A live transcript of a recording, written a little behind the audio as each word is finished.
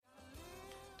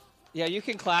Yeah, you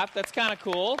can clap. That's kind of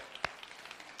cool.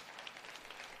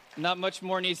 Not much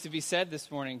more needs to be said this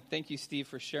morning. Thank you, Steve,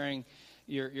 for sharing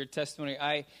your testimony.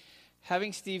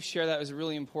 Having Steve share that was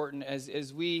really important.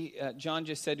 As we, John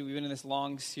just said, we've been in this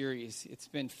long series. It's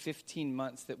been 15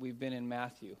 months that we've been in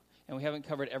Matthew. And we haven't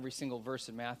covered every single verse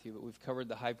in Matthew, but we've covered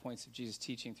the high points of Jesus'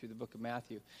 teaching through the book of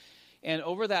Matthew. And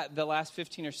over the last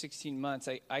 15 or 16 months,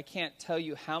 I can't tell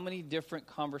you how many different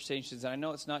conversations, and I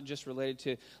know it's not just related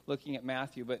to looking at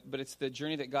Matthew, but it's the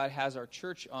journey that God has our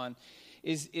church on,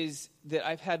 is that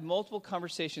I've had multiple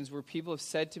conversations where people have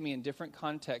said to me in different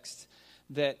contexts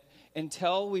that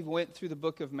until we went through the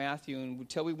book of Matthew and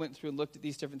until we went through and looked at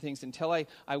these different things, until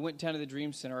I went down to the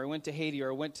Dream Center, or I went to Haiti,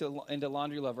 or I went into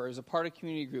Laundry Lover, or as a part of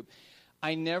community group,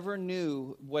 I never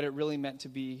knew what it really meant to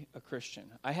be a Christian.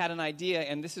 I had an idea,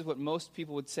 and this is what most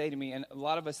people would say to me, and a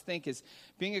lot of us think is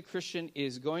being a Christian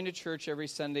is going to church every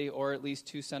Sunday, or at least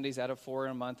 2 Sundays out of 4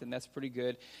 in a month, and that's pretty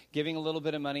good, giving a little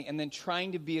bit of money, and then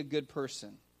trying to be a good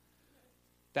person.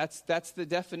 That's the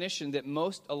definition that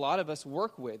a lot of us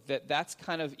work with. That's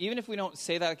kind of, even if we don't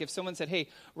say that, like if someone said, hey,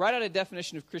 write out a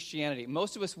definition of Christianity,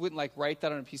 most of us wouldn't write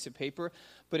that on a piece of paper,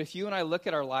 but if you and I look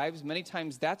at our lives, many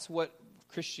times that's what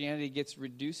Christianity gets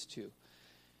reduced to.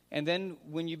 And then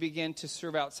when you begin to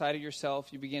serve outside of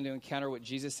yourself, you begin to encounter what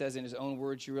Jesus says in his own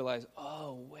words, you realize,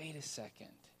 oh, wait a second.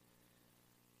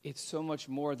 It's so much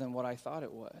more than what I thought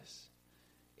it was.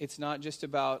 It's not just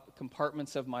about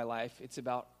compartments of my life, it's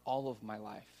about all of my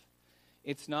life.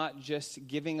 It's not just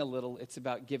giving a little, it's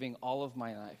about giving all of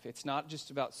my life. It's not just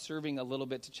about serving a little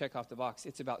bit to check off the box.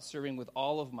 It's about serving with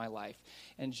all of my life.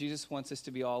 And Jesus wants us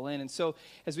to be all in. And so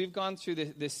as we've gone through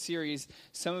this series,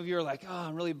 some of you are like, oh,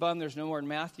 I'm really bummed there's no more in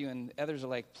Matthew. And others are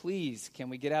like, please, can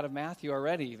we get out of Matthew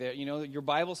already? Your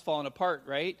Bible's falling apart,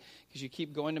 right? Because you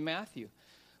keep going to Matthew.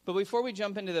 But before we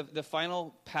jump into the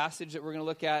final passage that we're going to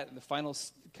look at, the final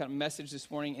kind of message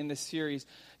this morning in this series,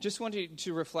 just wanted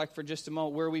to reflect for just a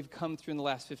moment where we've come through in the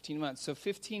last 15 months. So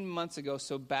 15 months ago,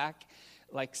 so back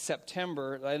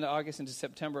September, in August into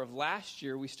September of last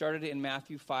year, we started in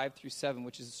Matthew 5 through 7,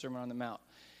 which is the Sermon on the Mount.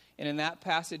 And in that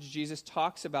passage, Jesus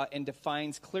talks about and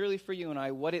defines clearly for you and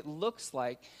I what it looks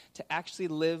like to actually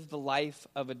live the life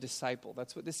of a disciple.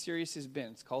 That's what this series has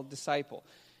been. It's called Disciple.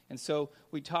 And so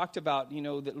we talked about,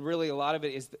 that really a lot of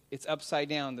it is it's upside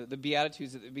down. The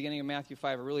Beatitudes at the beginning of Matthew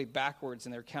 5 are really backwards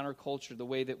in their counterculture, the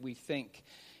way that we think.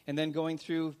 And then going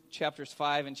through chapters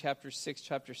 5 and chapter 6,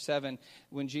 chapter 7,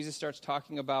 when Jesus starts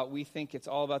talking about, we think it's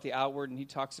all about the outward, and he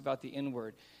talks about the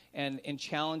inward. And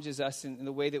challenges us in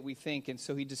the way that we think. And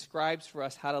so he describes for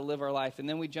us how to live our life. And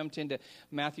then we jumped into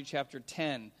Matthew chapter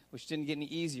 10, which didn't get any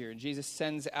easier. And Jesus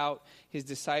sends out his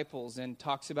disciples and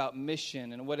talks about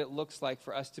mission and what it looks like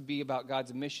for us to be about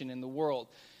God's mission in the world.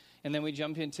 And then we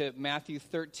jumped into Matthew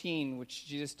 13, which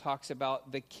Jesus talks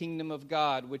about the kingdom of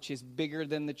God, which is bigger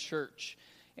than the church.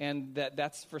 And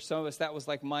that's for some of us, that was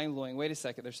like mind-blowing. Wait a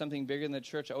second, there's something bigger than the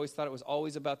church. I always thought it was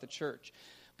always about the church.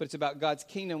 But it's about God's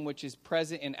kingdom, which is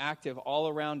present and active all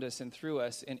around us and through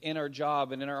us, and in our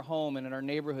job and in our home and in our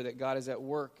neighborhood, that God is at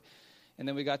work. And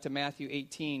then we got to Matthew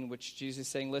 18, which Jesus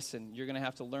is saying, listen, you're going to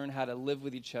have to learn how to live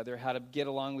with each other, how to get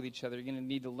along with each other. You're going to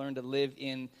need to learn to live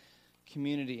in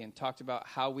community, and talked about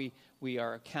how we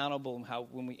are accountable and how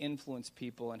when we influence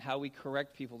people and how we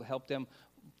correct people to help them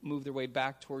move their way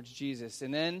back towards Jesus.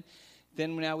 And then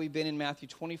now we've been in Matthew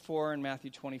 24 and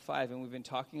Matthew 25, and we've been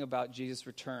talking about Jesus'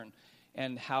 return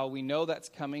and how we know that's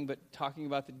coming, but talking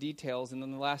about the details. And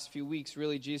in the last few weeks,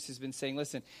 really, Jesus has been saying,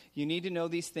 listen, you need to know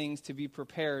these things to be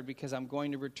prepared because I'm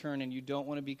going to return, and you don't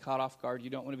want to be caught off guard. You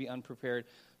don't want to be unprepared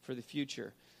for the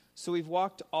future. So we've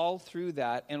walked all through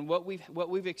that, and what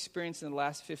we've experienced in the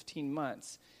last 15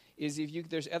 months is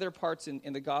there's other parts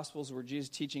in the Gospels where Jesus'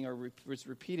 teaching was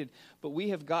repeated, but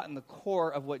we have gotten the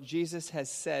core of what Jesus has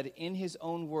said in his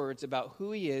own words about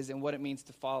who he is and what it means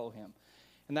to follow him.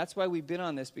 And that's why we've been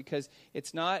on this, because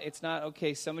it's not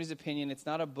okay, somebody's opinion. It's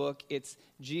not a book. It's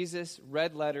Jesus,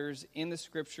 red letters in the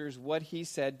scriptures, what he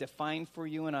said, defined for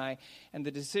you and I. And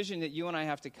the decision that you and I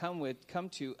have to come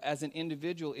to as an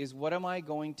individual is, what am I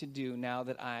going to do now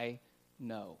that I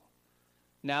know?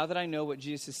 Now that I know what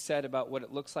Jesus has said about what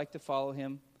it looks like to follow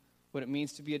him, what it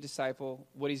means to be a disciple,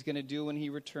 what he's going to do when he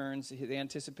returns, the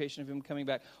anticipation of him coming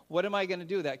back. What am I going to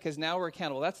do with that? Because now we're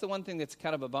accountable. That's the one thing that's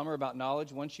kind of a bummer about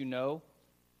knowledge. Once you know,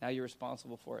 now you're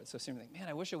responsible for it. So some think, man,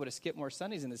 I wish I would have skipped more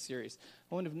Sundays in this series.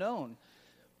 I wouldn't have known.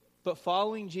 But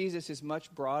following Jesus is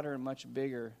much broader and much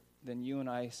bigger than you and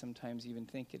I sometimes even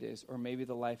think it is, or maybe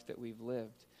the life that we've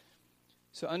lived.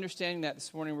 So understanding that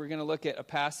this morning, we're going to look at a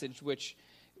passage which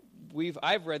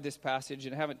I've read this passage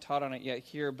and haven't taught on it yet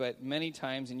here, but many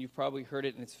times, and you've probably heard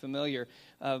it and it's familiar.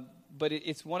 But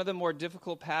it's one of the more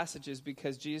difficult passages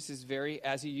because Jesus is very,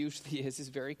 as he usually is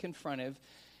very confrontive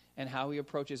in how he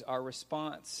approaches our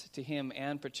response to him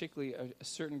and particularly a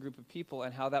certain group of people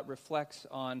and how that reflects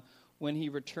on when he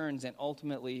returns and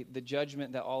ultimately the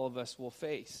judgment that all of us will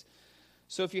face.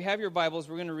 So if you have your Bibles,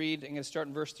 we're going to read. I'm going to start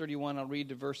in verse 31. I'll read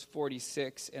to verse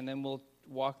 46, and then we'll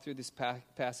walk through this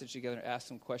passage together and ask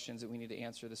some questions that we need to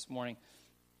answer this morning.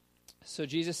 So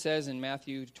Jesus says in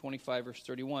Matthew 25, verse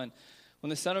 31, "When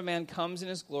the Son of Man comes in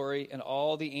his glory and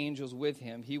all the angels with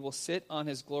him, he will sit on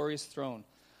his glorious throne.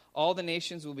 All the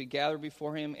nations will be gathered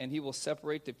before him, and he will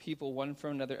separate the people one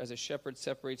from another as a shepherd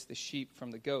separates the sheep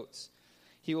from the goats.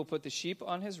 He will put the sheep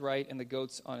on his right and the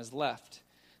goats on his left.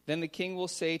 Then the king will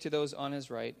say to those on his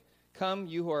right, 'Come,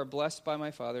 you who are blessed by my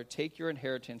Father, take your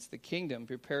inheritance, the kingdom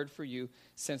prepared for you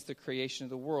since the creation of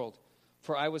the world.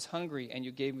 For I was hungry, and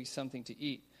you gave me something to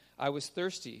eat. I was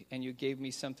thirsty, and you gave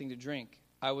me something to drink.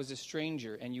 I was a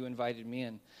stranger, and you invited me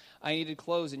in. I needed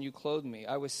clothes, and you clothed me.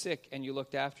 I was sick, and you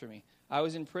looked after me. I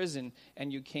was in prison,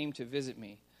 and you came to visit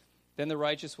me.' Then the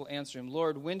righteous will answer him,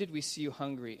 'Lord, when did we see you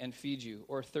hungry and feed you,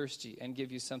 or thirsty and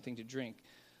give you something to drink?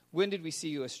 When did we see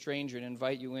you a stranger and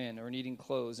invite you in, or needing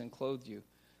clothes and clothe you?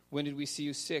 When did we see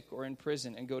you sick or in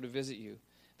prison and go to visit you?'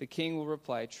 The king will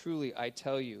reply, 'Truly, I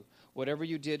tell you, whatever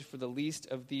you did for the least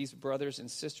of these brothers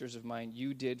and sisters of mine,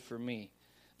 you did for me.'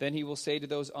 Then he will say to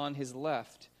those on his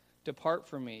left, 'Depart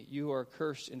from me, you who are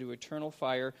cursed, into eternal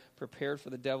fire prepared for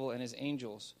the devil and his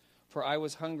angels. For I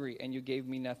was hungry, and you gave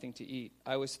me nothing to eat.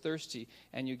 I was thirsty,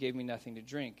 and you gave me nothing to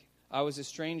drink. I was a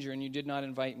stranger, and you did not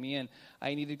invite me in.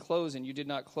 I needed clothes, and you did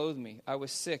not clothe me. I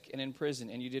was sick and in prison,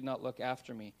 and you did not look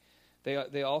after me.'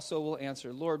 They also will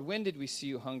answer, 'Lord, when did we see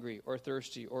you hungry or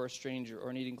thirsty or a stranger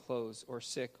or needing clothes or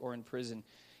sick or in prison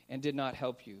and did not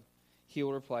help you?' He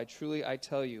will reply, 'Truly I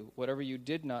tell you, whatever you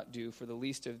did not do for the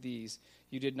least of these,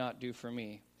 you did not do for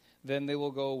me.' Then they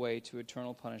will go away to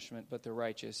eternal punishment, but the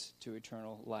righteous to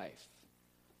eternal life."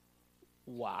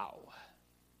 Wow.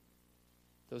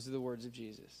 Those are the words of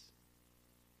Jesus.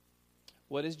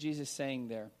 What is Jesus saying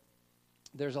there?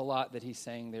 There's a lot that he's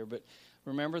saying there, but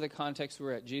remember the context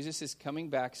we're at. Jesus is coming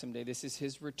back someday. This is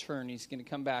his return. He's going to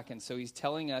come back, and so he's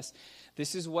telling us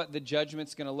this is what the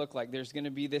judgment's going to look like. There's going to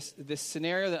be this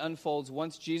scenario that unfolds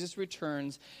once Jesus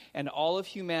returns, and all of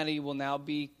humanity will now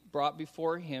be brought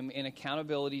before him in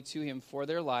accountability to him for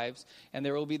their lives, and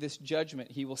there will be this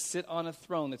judgment. He will sit on a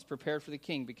throne that's prepared for the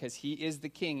king because he is the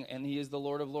king and he is the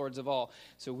Lord of lords of all.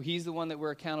 So he's the one that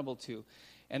we're accountable to.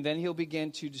 And then he'll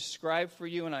begin to describe for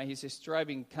you and I, he's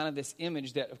describing kind of this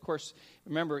image that, of course,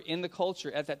 remember, in the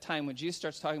culture at that time, when Jesus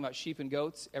starts talking about sheep and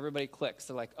goats, everybody clicks.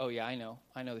 They're like, "Oh yeah, I know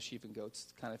the sheep and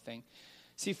goats kind of thing."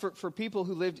 See, for people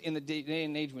who lived in the day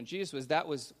and age when Jesus was, that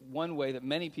was one way that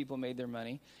many people made their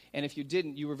money. And if you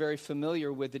didn't, you were very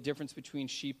familiar with the difference between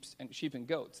sheep and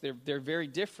goats. They're very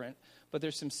different, but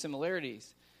there's some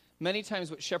similarities. Many times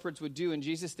what shepherds would do in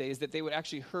Jesus' day is that they would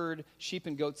actually herd sheep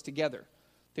and goats together.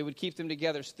 They would keep them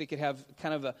together so they could have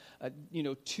kind of a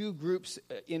two groups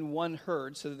in one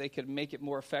herd so that they could make it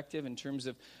more effective in terms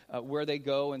of where they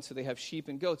go. And so they have sheep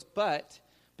and goats. But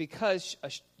because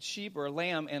a sheep or a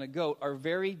lamb and a goat are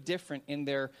very different in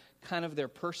their kind of their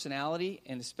personality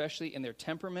and especially in their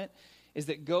temperament, is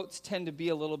that goats tend to be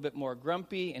a little bit more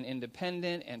grumpy and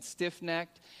independent and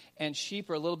stiff-necked, and sheep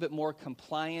are a little bit more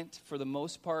compliant for the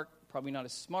most part, probably not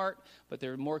as smart, but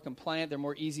they're more compliant, they're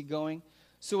more easygoing.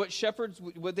 So what shepherds,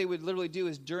 what they would literally do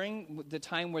is during the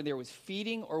time where there was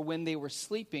feeding or when they were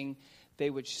sleeping,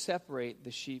 they would separate the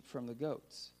sheep from the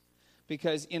goats.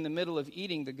 Because in the middle of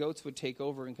eating, the goats would take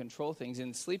over and control things.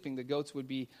 In sleeping, the goats would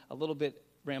be a little bit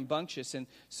rambunctious. And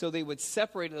so they would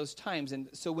separate those times. And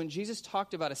so when Jesus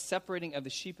talked about a separating of the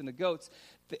sheep and the goats,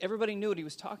 everybody knew what he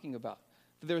was talking about.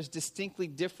 There was distinctly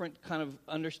different kind of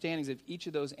understandings of each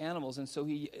of those animals. And so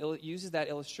he uses that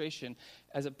illustration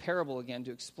as a parable again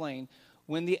to explain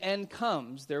when the end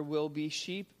comes, there will be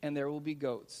sheep and there will be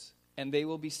goats. And they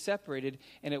will be separated,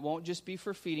 and it won't just be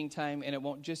for feeding time, and it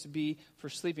won't just be for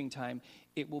sleeping time.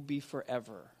 It will be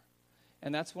forever.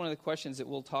 And that's one of the questions that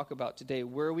we'll talk about today.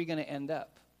 Where are we going to end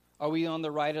up? Are we on the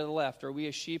right or the left? Are we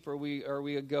a sheep or are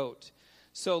we a goat?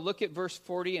 So look at verse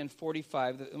 40 and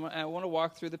 45. I want to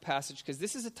walk through the passage because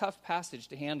this is a tough passage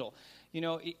to handle. You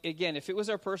know, again, if it was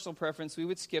our personal preference, we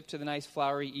would skip to the nice,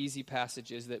 flowery, easy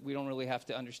passages that we don't really have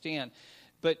to understand.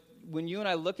 But when you and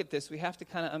I look at this, we have to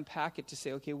kind of unpack it to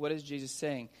say, okay, what is Jesus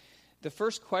saying? The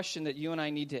first question that you and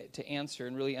I need to answer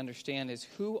and really understand is,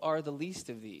 who are the least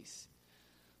of these?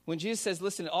 When Jesus says,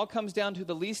 listen, it all comes down to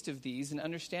the least of these and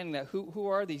understanding that who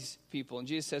are these people? And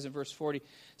Jesus says in verse 40,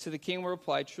 so the king will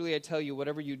reply, truly I tell you,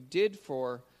 whatever you did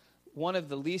for one of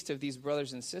the least of these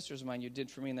brothers and sisters of mine, you did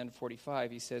for me. And then in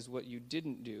 45, he says, what you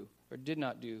didn't do or did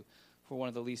not do for one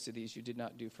of the least of these, you did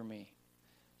not do for me.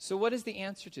 So what is the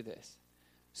answer to this?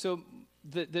 So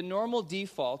the normal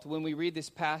default when we read this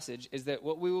passage is that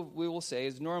what we will say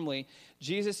is normally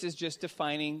Jesus is just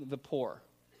defining the poor.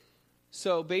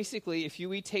 So basically, if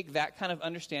we take that kind of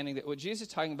understanding that what Jesus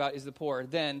is talking about is the poor,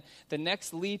 then the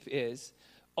next leap is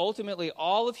ultimately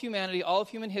all of humanity, all of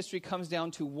human history comes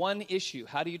down to one issue.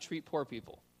 How do you treat poor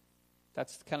people?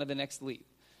 That's kind of the next leap.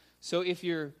 So if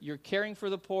you're caring for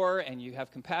the poor and you have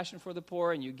compassion for the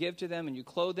poor and you give to them and you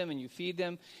clothe them and you feed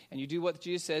them and you do what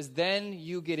Jesus says, then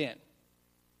you get in.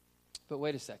 But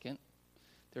wait a second.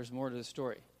 There's more to the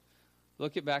story.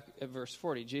 Look back at verse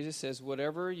 40. Jesus says,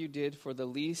 whatever you did for the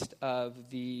least of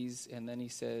these, and then he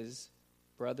says,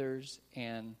 brothers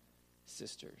and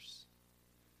sisters.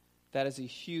 That is a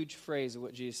huge phrase of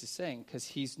what Jesus is saying, because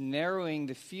he's narrowing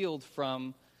the field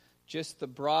from just the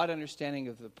broad understanding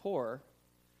of the poor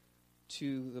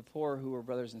to the poor who are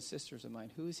brothers and sisters of mine.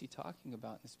 Who is he talking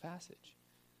about in this passage?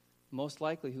 Most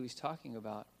likely who he's talking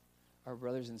about are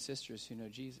brothers and sisters who know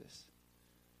Jesus.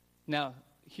 Now,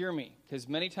 hear me, because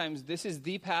many times this is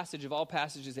the passage of all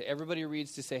passages that everybody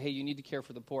reads to say, hey, you need to care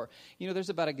for the poor. You know, there's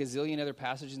about a gazillion other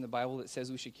passages in the Bible that says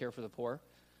we should care for the poor.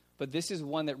 But this is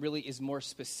one that really is more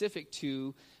specific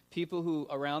to people who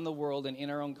around the world and in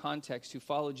our own context who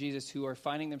follow Jesus, who are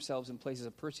finding themselves in places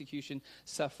of persecution,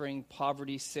 suffering,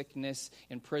 poverty, sickness,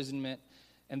 imprisonment.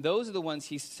 And those are the ones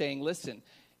he's saying, listen,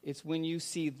 it's when you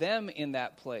see them in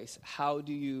that place, how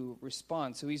do you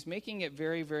respond? So he's making it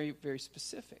very, very, very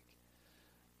specific.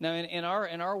 Now, in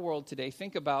our world today,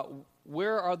 think about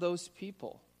where are those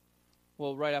people?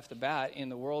 Well, right off the bat, in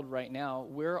the world right now,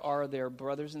 where are there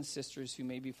brothers and sisters who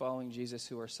may be following Jesus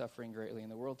who are suffering greatly in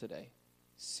the world today?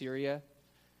 Syria,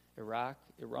 Iraq,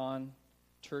 Iran,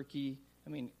 Turkey,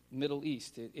 Middle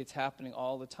East. It's happening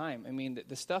all the time.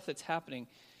 The stuff that's happening,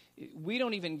 we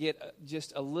don't even get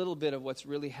just a little bit of what's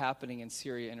really happening in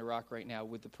Syria and Iraq right now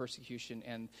with the persecution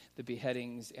and the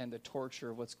beheadings and the torture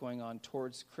of what's going on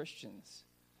towards Christians.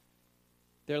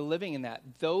 They're living in that.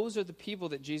 Those are the people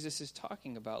that Jesus is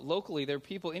talking about. Locally, there are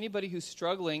people, anybody who's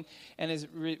struggling and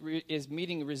is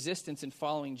meeting resistance in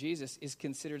following Jesus is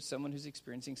considered someone who's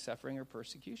experiencing suffering or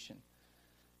persecution.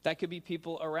 That could be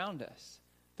people around us.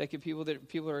 That could be people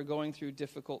that are going through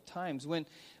difficult times. When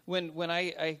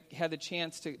I had the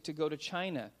chance to go to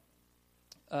China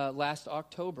last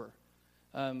October,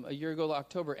 a year ago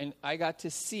October, and I got to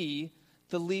see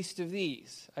the least of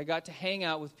these. I got to hang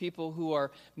out with people who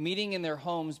are meeting in their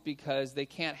homes because they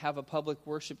can't have a public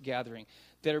worship gathering,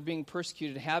 that are being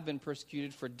persecuted, have been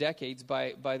persecuted for decades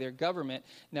by their government.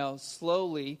 Now,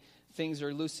 slowly, things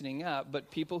are loosening up,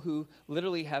 but people who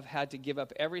literally have had to give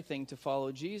up everything to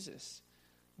follow Jesus,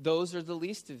 those are the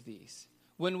least of these.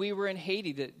 When we were in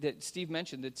Haiti, that Steve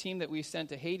mentioned, the team that we sent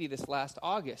to Haiti this last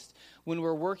August, when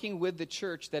we're working with the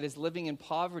church that is living in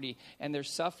poverty and they're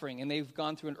suffering, and they've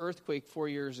gone through an earthquake 4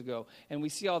 years ago, and we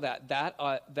see all that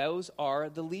those are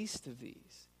the least of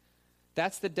these.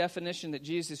 That's the definition that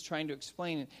Jesus is trying to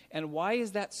explain. And why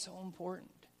is that so important?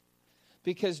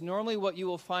 Because normally what you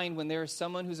will find when there is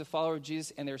someone who's a follower of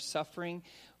Jesus and they're suffering,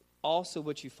 also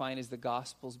what you find is the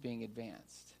gospel's being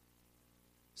advanced.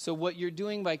 So what you're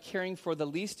doing by caring for the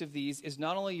least of these is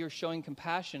not only you're showing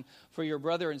compassion for your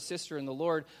brother and sister in the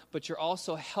Lord, but you're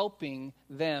also helping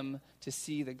them to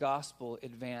see the gospel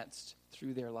advanced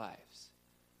through their lives.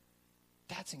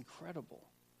 That's incredible.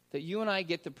 That you and I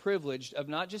get the privilege of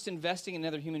not just investing in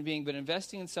another human being, but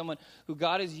investing in someone who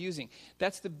God is using.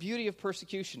 That's the beauty of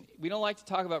persecution. We don't like to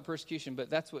talk about persecution, but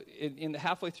that's what, in the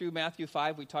halfway through Matthew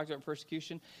 5, we talked about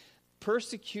persecution.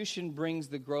 Persecution brings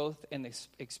the growth and the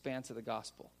expanse of the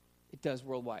gospel. It does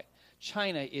worldwide.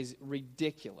 China is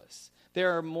ridiculous.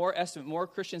 There are more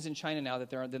Christians in China now than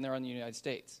there are in the United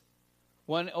States.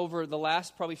 Over the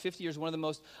last probably 50 years, one of the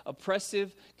most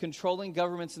oppressive, controlling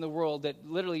governments in the world that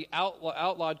literally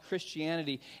outlawed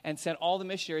Christianity and sent all the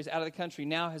missionaries out of the country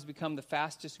now has become the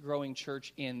fastest growing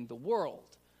church in the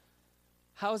world.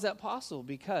 How is that possible?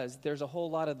 Because there's a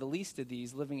whole lot of the least of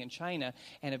these living in China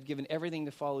and have given everything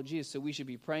to follow Jesus. So we should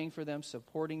be praying for them,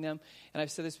 supporting them. And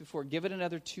I've said this before, give it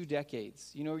another 2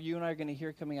 decades. You and I are going to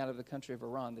hear coming out of the country of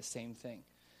Iran the same thing.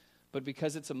 But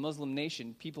because it's a Muslim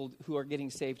nation, people who are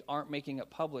getting saved aren't making it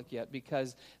public yet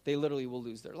because they literally will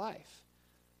lose their life.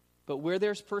 But where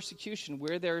there's persecution,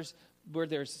 where there's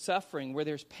suffering, where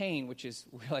there's pain, which is,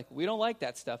 we don't like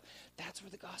that stuff, that's where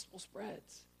the gospel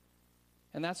spreads.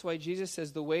 And that's why Jesus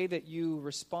says the way that you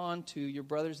respond to your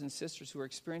brothers and sisters who are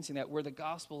experiencing that, where the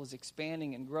gospel is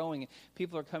expanding and growing, and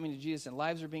people are coming to Jesus and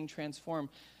lives are being transformed,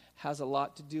 has a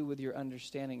lot to do with your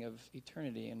understanding of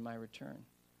eternity and my return.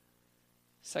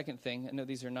 Second thing, I know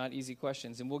these are not easy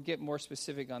questions, and we'll get more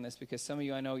specific on this because some of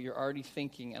you I know you're already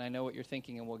thinking, and I know what you're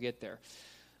thinking, and we'll get there.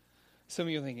 Some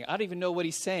of you are thinking, I don't even know what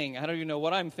he's saying. I don't even know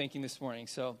what I'm thinking this morning.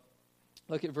 So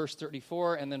look at verse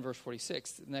 34 and then verse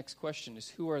 46. The next question is,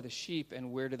 who are the sheep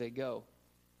and where do they go?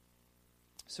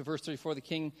 So verse 34, the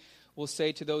king will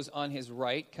say to those on his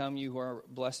right, come, you who are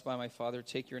blessed by my Father,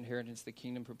 take your inheritance, the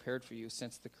kingdom prepared for you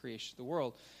since the creation of the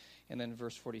world. And then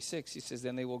verse 46, he says,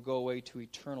 then they will go away to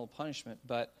eternal punishment,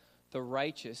 but the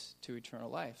righteous to eternal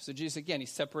life. So Jesus, again,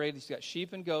 he's separated. He's got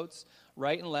sheep and goats,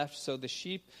 right and left. So the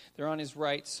sheep, they're on his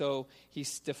right. So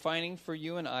he's defining for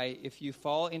you and I, if you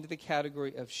fall into the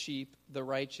category of sheep, the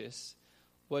righteous,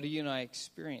 what do you and I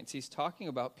experience? He's talking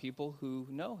about people who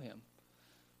know him.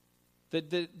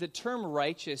 The term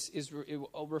righteous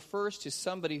refers to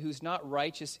somebody who's not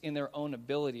righteous in their own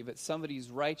ability, but somebody who's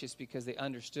righteous because they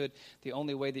understood the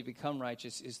only way they become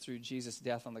righteous is through Jesus'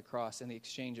 death on the cross and the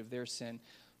exchange of their sin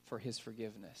for his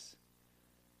forgiveness.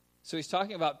 So he's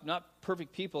talking about not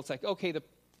perfect people. It's like, okay, the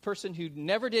person who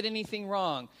never did anything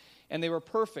wrong and they were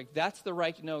perfect, that's the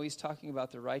right. No, he's talking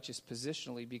about the righteous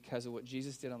positionally because of what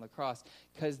Jesus did on the cross.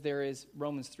 Because there is,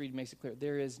 Romans 3 makes it clear,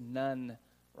 there is none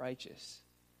righteous.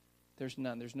 There's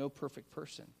none. There's no perfect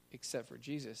person except for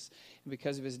Jesus. And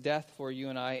because of his death for you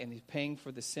and I, and he's paying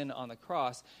for the sin on the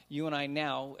cross, you and I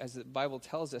now, as the Bible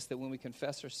tells us, that when we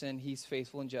confess our sin, he's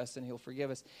faithful and just, and he'll forgive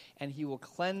us, and he will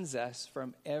cleanse us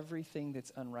from everything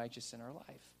that's unrighteous in our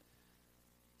life.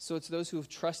 So it's those who have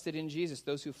trusted in Jesus,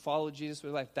 those who followed Jesus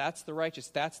with life. That's the righteous.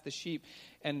 That's the sheep.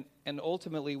 And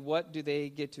ultimately, what do they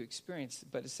get to experience?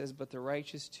 But it says, but the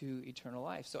righteous to eternal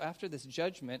life. So after this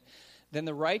judgment, then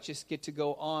the righteous get to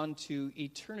go on to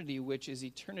eternity, which is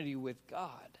eternity with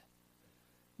God.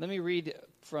 Let me read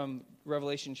from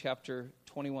Revelation chapter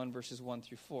 21, verses 1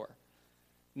 through 4.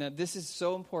 Now, this is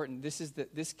so important.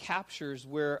 This captures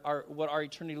what our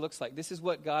eternity looks like. This is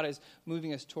what God is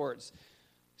moving us towards.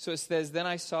 So it says, then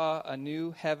I saw a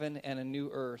new heaven and a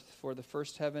new earth, for the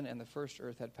first heaven and the first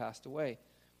earth had passed away.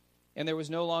 And there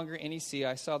was no longer any sea.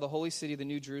 I saw the holy city, the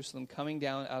new Jerusalem, coming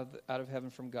down out of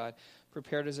heaven from God,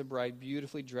 prepared as a bride,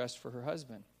 beautifully dressed for her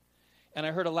husband. And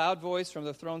I heard a loud voice from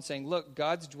the throne saying, look,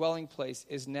 God's dwelling place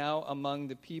is now among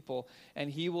the people, and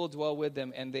he will dwell with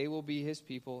them, and they will be his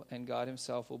people, and God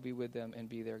himself will be with them and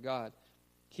be their God.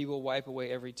 He will wipe away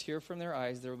every tear from their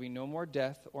eyes. There will be no more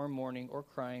death or mourning or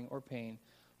crying or pain,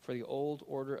 for the old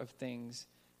order of things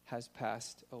has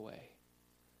passed away.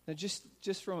 Now, just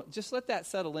let that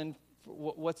settle in.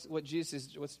 What's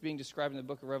being described in the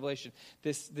book of Revelation?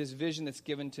 This vision that's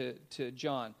given to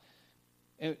John.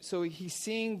 And so he's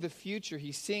seeing the future.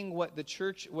 He's seeing what the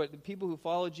church, what the people who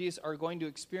follow Jesus are going to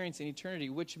experience in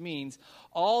eternity, which means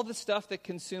all the stuff that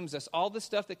consumes us, all the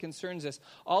stuff that concerns us,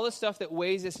 all the stuff that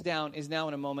weighs us down is now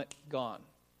in a moment gone.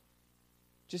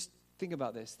 Just think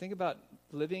about this. Think about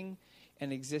living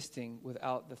and existing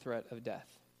without the threat of death.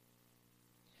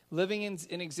 Living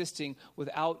and existing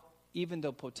without even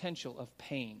the potential of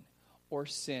pain or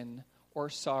sin or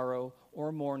sorrow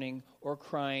or mourning or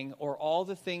crying or all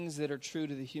the things that are true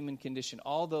to the human condition.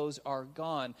 All those are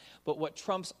gone. But what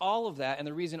trumps all of that, and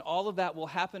the reason all of that will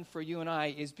happen for you and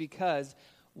I, is because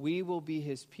we will be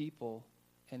his people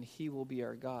and he will be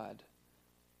our God.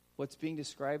 What's being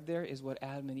described there is what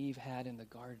Adam and Eve had in the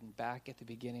garden back at the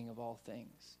beginning of all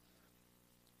things.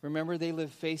 Remember, they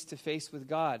lived face to face with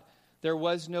God. There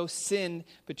was no sin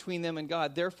between them and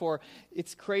God. Therefore,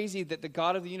 it's crazy that the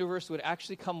God of the universe would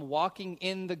actually come walking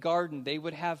in the garden. They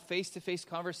would have face-to-face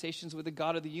conversations with the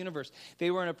God of the universe.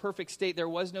 They were in a perfect state. There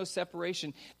was no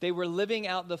separation. They were living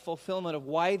out the fulfillment of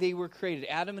why they were created.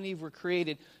 Adam and Eve were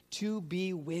created to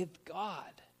be with God.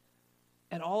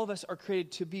 And all of us are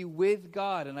created to be with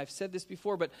God. And I've said this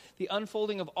before, but the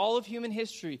unfolding of all of human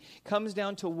history comes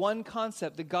down to one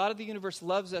concept. The God of the universe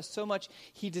loves us so much,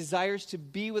 he desires to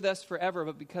be with us forever.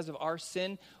 But because of our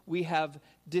sin, we have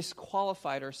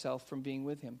disqualified ourselves from being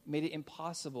with him, made it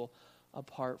impossible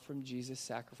apart from Jesus'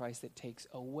 sacrifice that takes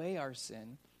away our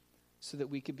sin so that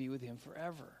we could be with him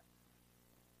forever.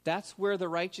 That's where the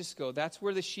righteous go. That's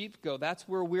where the sheep go. That's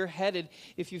where we're headed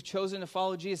if you've chosen to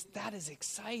follow Jesus. That is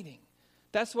exciting.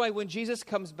 That's why when Jesus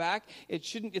comes back,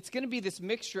 it's going to be this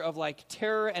mixture of like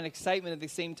terror and excitement at the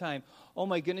same time. Oh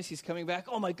my goodness, he's coming back.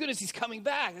 Oh my goodness, he's coming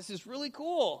back. This is really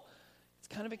cool. It's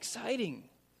kind of exciting.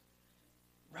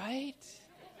 Right?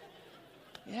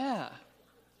 Yeah.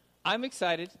 I'm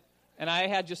excited. And I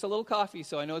had just a little coffee,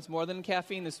 so I know it's more than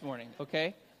caffeine this morning,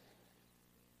 okay?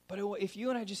 But if you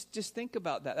and I just think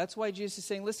about that, that's why Jesus is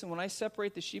saying, listen, when I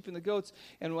separate the sheep and the goats,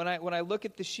 and when I look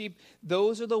at the sheep,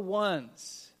 those are the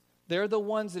ones. They're the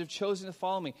ones that have chosen to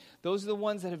follow me. Those are the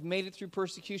ones that have made it through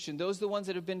persecution. Those are the ones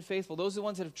that have been faithful. Those are the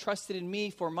ones that have trusted in me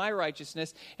for my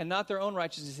righteousness and not their own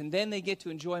righteousness. And then they get to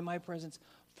enjoy my presence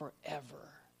forever,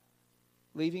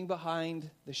 leaving behind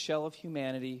the shell of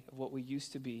humanity of what we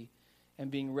used to be and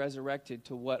being resurrected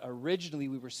to what originally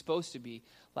we were supposed to be,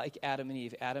 like Adam and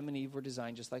Eve. Adam and Eve were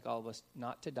designed, just like all of us,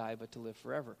 not to die but to live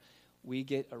forever. We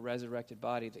get a resurrected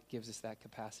body that gives us that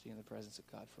capacity in the presence of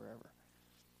God forever.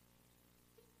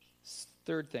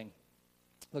 Third thing,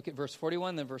 look at verse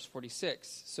 41, then verse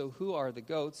 46. So who are the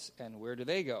goats and where do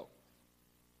they go?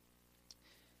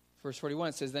 Verse 41,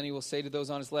 it says, then he will say to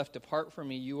those on his left, depart from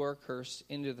me, you are cursed,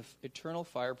 into the eternal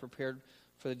fire prepared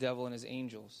for the devil and his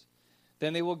angels.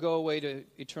 Then they will go away to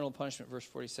eternal punishment. Verse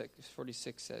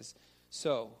 46 says,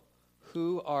 so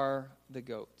who are the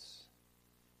goats?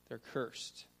 They're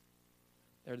cursed.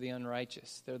 They're the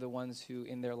unrighteous. They're the ones who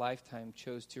in their lifetime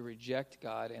chose to reject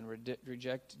God and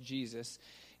reject Jesus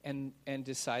and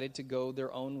decided to go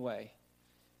their own way.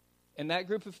 And that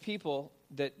group of people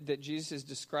that Jesus is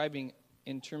describing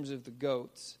in terms of the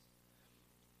goats,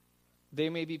 they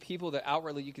may be people that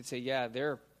outwardly you could say, yeah,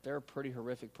 they're a pretty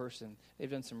horrific person.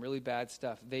 They've done some really bad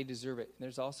stuff. They deserve it. And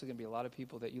there's also going to be a lot of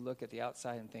people that you look at the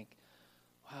outside and think,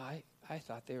 wow, I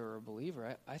thought they were a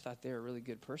believer. I thought they were a really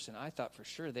good person. I thought for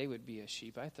sure they would be a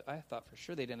sheep. I thought for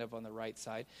sure they'd end up on the right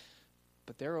side.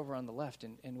 But they're over on the left.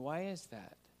 And why is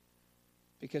that?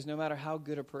 Because no matter how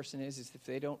good a person is if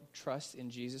they don't trust in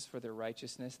Jesus for their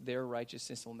righteousness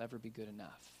will never be good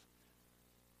enough.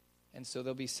 And so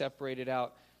they'll be separated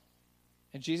out.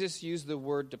 And Jesus used the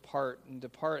word depart. And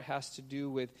depart has to do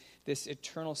with this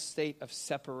eternal state of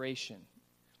separation.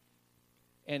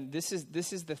 And this is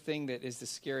the thing that is the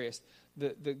scariest.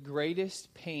 The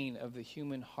greatest pain of the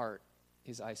human heart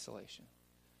is isolation.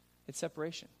 It's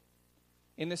separation.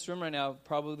 In this room right now,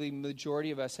 probably the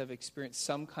majority of us have experienced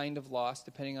some kind of loss,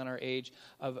 depending on our age,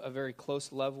 of a very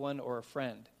close loved one or a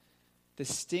friend. The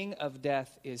sting of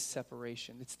death is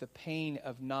separation. It's the pain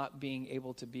of not being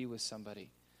able to be with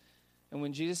somebody. And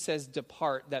when Jesus says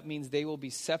depart, that means they will be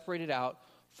separated out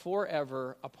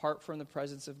forever apart from the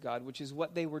presence of God, which is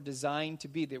what they were designed to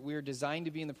be, that we are designed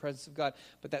to be in the presence of God.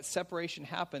 But that separation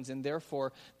happens, and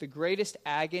therefore the greatest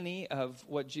agony of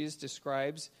what Jesus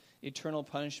describes, eternal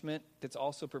punishment that's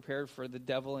also prepared for the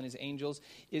devil and his angels,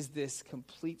 is this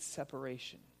complete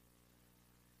separation.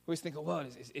 We always think, oh, well,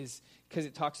 is because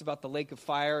it talks about the lake of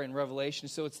fire in Revelation,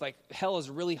 so it's like hell is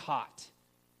really hot.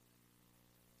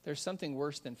 There's something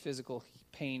worse than physical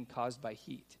pain caused by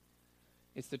heat.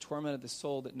 It's the torment of the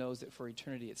soul that knows that for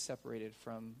eternity it's separated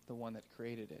from the one that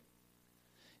created it.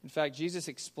 In fact, Jesus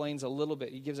explains a little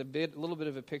bit. He gives a little bit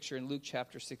of a picture in Luke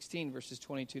chapter 16, verses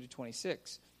 22 to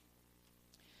 26.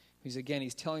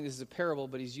 He's telling this as a parable,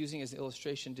 but he's using it as an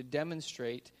illustration to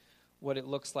demonstrate what it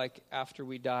looks like after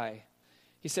we die.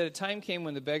 He said, a time came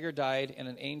when the beggar died and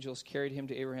an angels carried him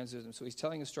to Abraham's bosom. So he's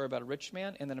telling a story about a rich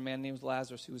man and then a man named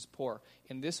Lazarus who was poor.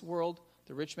 In this world,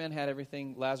 the rich man had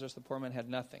everything. Lazarus, the poor man, had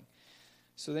nothing.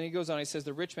 So then he goes on, he says,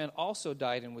 the rich man also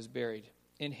died and was buried.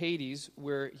 In Hades,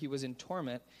 where he was in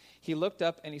torment, he looked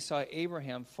up and he saw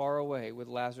Abraham far away with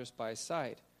Lazarus by his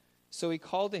side. So he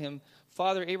called to him,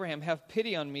 Father Abraham, have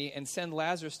pity on me and send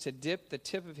Lazarus to dip the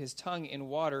tip of his tongue in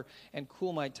water and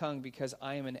cool my tongue because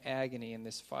I am in agony in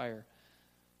this fire.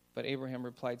 But Abraham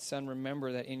replied, Son,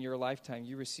 remember that in your lifetime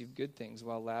you received good things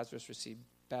while Lazarus received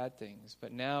bad things.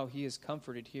 But now he is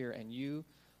comforted here and you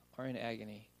are in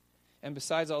agony. And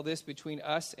besides all this, between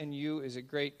us and you is a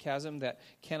great chasm that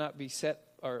cannot be set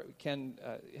or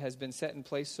has been set in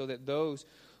place so that those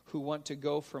who want to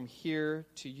go from here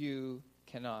to you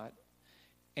cannot,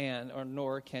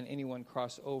 nor can anyone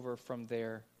cross over from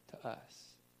there to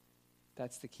us.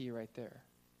 That's the key right there.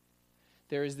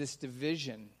 There is this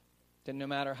division that no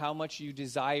matter how much you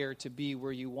desire to be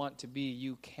where you want to be,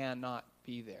 you cannot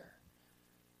be there.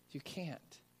 You can't.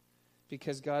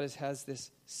 Because God has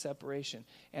this separation.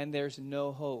 And there's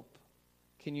no hope.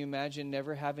 Can you imagine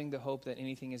never having the hope that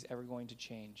anything is ever going to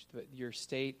change? That your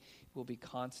state will be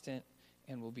constant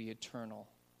and will be eternal.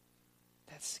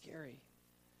 That's scary.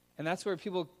 And that's where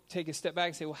people take a step back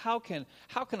and say, well, how can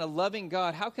a loving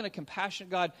God, how can a compassionate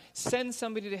God send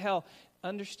somebody to hell?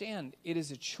 Understand, it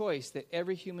is a choice that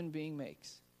every human being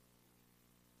makes.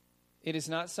 It is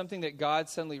not something that God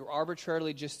suddenly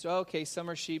arbitrarily just, okay, some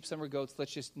are sheep, some are goats,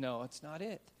 no, it's not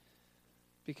it.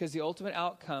 Because the ultimate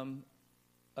outcome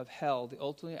of hell, the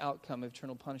ultimate outcome of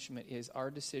eternal punishment is our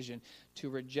decision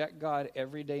to reject God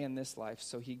every day in this life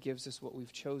so he gives us what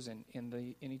we've chosen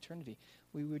in eternity.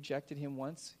 We rejected him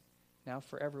once. Now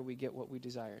forever we get what we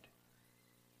desired.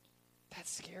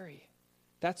 That's scary.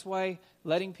 That's why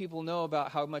letting people know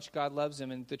about how much God loves them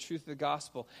and the truth of the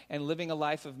gospel and living a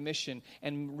life of mission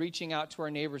and reaching out to our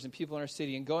neighbors and people in our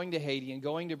city and going to Haiti and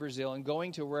going to Brazil and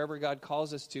going to wherever God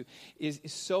calls us to is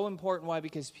so important. Why?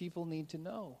 Because people need to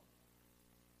know.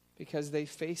 Because they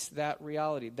face that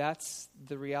reality. That's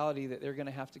the reality that they're going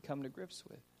to have to come to grips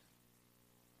with.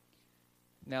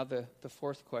 Now the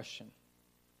fourth question.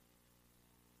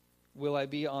 Will I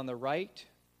be on the right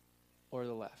or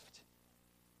the left?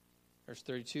 Verse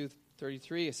 32,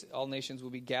 33, all nations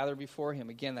will be gathered before him.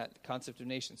 Again, that concept of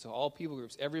nations. So all people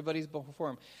groups, everybody's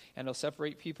before him. And he'll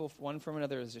separate people one from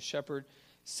another as a shepherd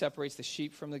separates the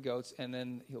sheep from the goats. And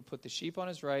then he'll put the sheep on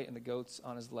his right and the goats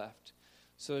on his left.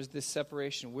 So there's this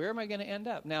separation. Where am I going to end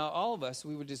up? Now, all of us,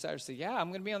 we would desire to say, yeah, I'm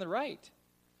going to be on the right.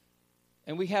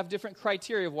 And we have different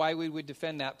criteria of why we would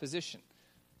defend that position.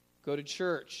 Go to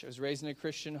church. I was raised in a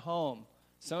Christian home.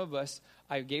 Some of us,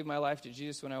 I gave my life to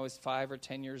Jesus when I was 5 or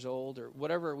 10 years old or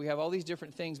whatever. We have all these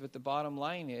different things, but the bottom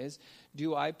line is,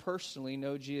 do I personally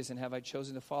know Jesus and have I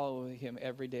chosen to follow him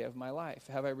every day of my life?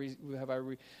 Have I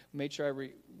made sure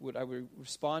I would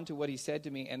respond to what he said to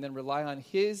me and then rely on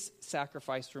his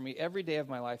sacrifice for me every day of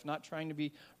my life, not trying to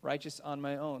be righteous on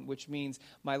my own, which means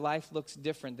my life looks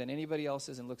different than anybody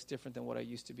else's and looks different than what I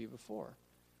used to be before.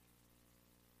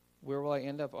 Where will I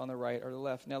end up, on the right or the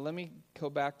left? Now, let me go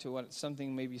back to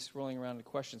something maybe swirling around the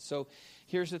question. So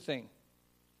here's the thing.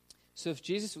 So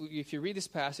if you read this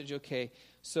passage, okay,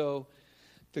 so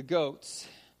the goats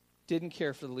didn't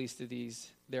care for the least of these,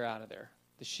 they're out of there.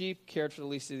 The sheep cared for the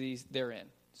least of these, they're in.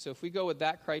 So if we go with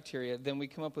that criteria, then we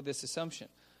come up with this assumption.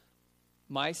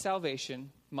 My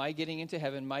salvation, my getting into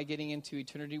heaven, my getting into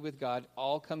eternity with God,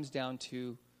 all comes down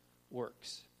to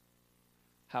works.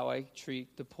 How I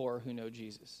treat the poor who know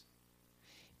Jesus.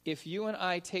 If you and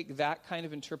I take that kind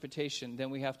of interpretation,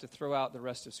 then we have to throw out the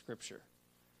rest of Scripture.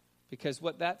 Because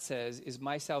what that says is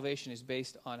my salvation is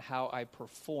based on how I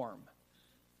perform.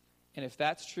 And if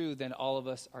that's true, then all of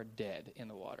us are dead in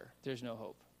the water. There's no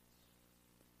hope.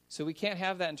 So we can't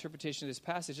have that interpretation of this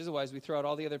passage. Otherwise, we throw out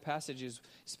all the other passages,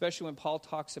 especially when Paul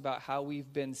talks about how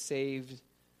we've been saved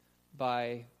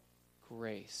by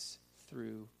grace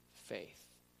through faith.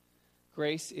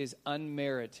 Grace is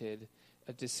unmerited,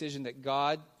 a decision that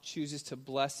God chooses to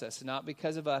bless us, not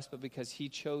because of us, but because he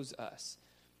chose us.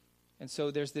 And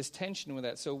so there's this tension with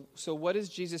that. So what is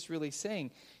Jesus really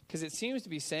saying? Because it seems to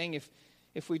be saying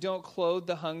if we don't clothe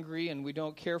the hungry and we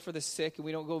don't care for the sick and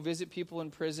we don't go visit people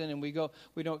in prison and we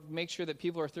don't make sure that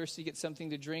people are thirsty to get something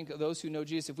to drink, those who know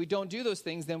Jesus, if we don't do those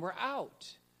things, then we're out.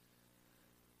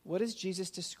 What is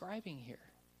Jesus describing here?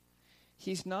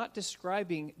 He's not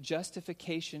describing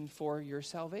justification for your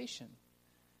salvation.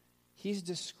 He's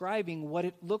describing what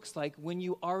it looks like when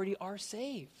you already are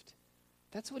saved.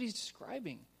 That's what he's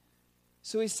describing.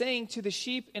 So he's saying to the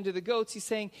sheep and to the goats, he's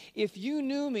saying, if you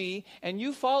knew me and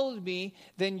you followed me,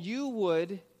 then you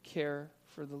would care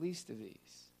for the least of these.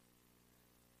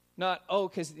 Not,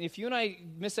 because if you and I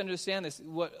misunderstand this,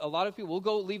 what a lot of people will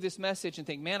go leave this message and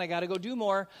think, man, I got to go do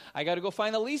more. I got to go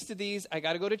find the least of these. I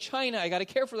got to go to China. I got to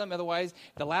care for them. Otherwise,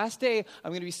 the last day,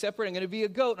 I'm going to be separate. I'm going to be a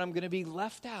goat, and I'm going to be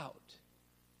left out.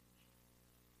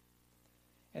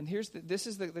 And this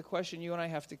is the question you and I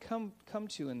have to come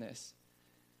to in this.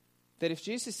 That if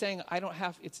Jesus is saying,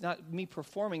 it's not me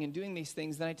performing and doing these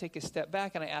things, then I take a step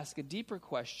back and I ask a deeper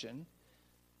question.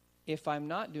 If I'm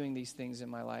not doing these things in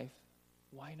my life,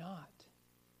 why not?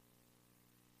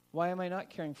 Why am I not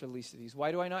caring for the least of these?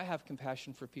 Why do I not have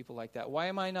compassion for people like that? Why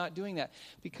am I not doing that?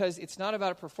 Because it's not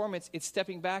about a performance. It's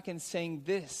stepping back and saying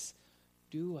this.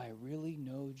 Do I really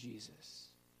know Jesus?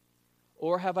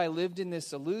 Or have I lived in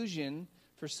this illusion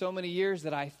for so many years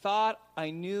that I thought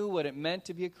I knew what it meant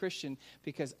to be a Christian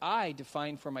because I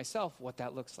defined for myself what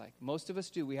that looks like. Most of us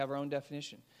do. We have our own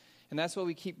definition. And that's why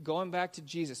we keep going back to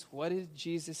Jesus. What did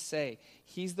Jesus say?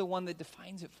 He's the one that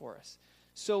defines it for us.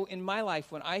 So in my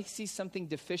life, when I see something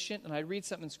deficient and I read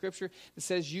something in Scripture that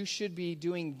says you should be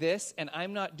doing this and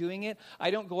I'm not doing it, I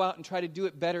don't go out and try to do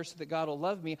it better so that God will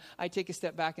love me. I take a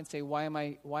step back and say, why am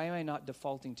I not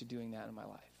defaulting to doing that in my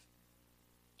life?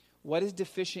 What is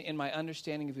deficient in my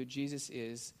understanding of who Jesus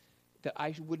is that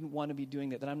I wouldn't want to be doing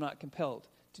that I'm not compelled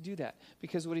to do that?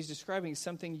 Because what he's describing is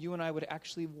something you and I would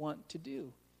actually want to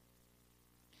do.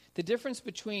 The difference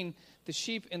between the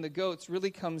sheep and the goats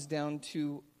really comes down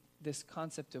to this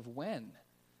concept of when.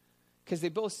 Because they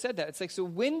both said that. It's like, so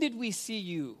when did we see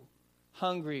you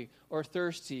hungry or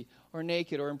thirsty or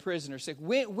naked or in prison or sick?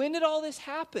 When did all this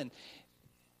happen?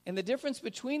 And the difference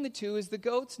between the two is the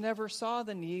goats never saw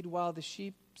the need while the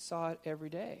sheep saw it every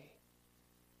day.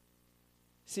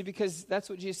 See, because that's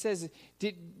what Jesus says.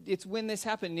 It's when this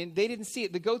happened. And they didn't see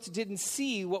it. The goats didn't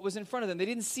see what was in front of them. They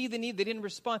didn't see the need. They didn't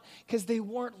respond because they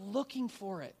weren't looking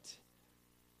for it.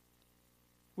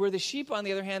 Where the sheep, on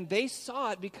the other hand, they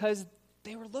saw it because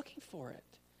they were looking for it.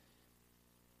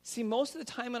 See, most of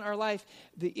the time in our life,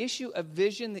 the issue of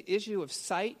vision, the issue of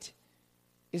sight,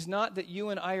 is not that you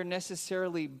and I are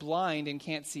necessarily blind and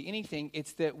can't see anything.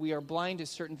 It's that we are blind to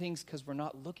certain things because we're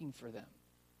not looking for them.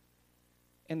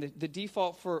 And the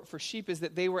default for sheep is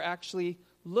that they were actually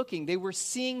looking. They were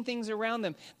seeing things around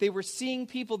them. They were seeing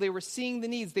people. They were seeing the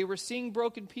needs. They were seeing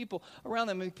broken people around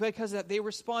them. And because of that, they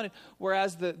responded.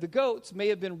 Whereas the goats may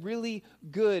have been really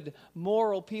good,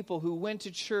 moral people who went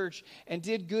to church and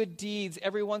did good deeds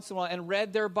every once in a while and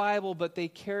read their Bible, but they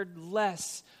cared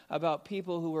less about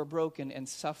people who were broken and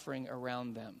suffering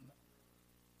around them.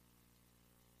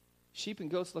 Sheep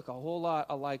and goats look a whole lot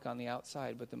alike on the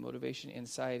outside, but the motivation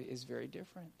inside is very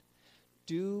different.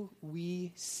 Do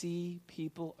we see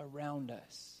people around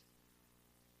us?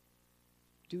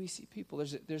 Do we see people?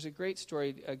 There's a great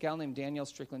story, a gal named Danielle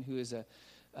Strickland, who is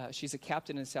she's a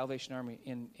captain in the Salvation Army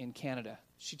in Canada.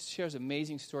 She shares an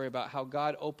amazing story about how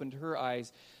God opened her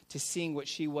eyes to seeing what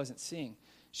she wasn't seeing.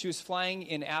 She was flying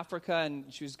in Africa,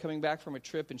 and she was coming back from a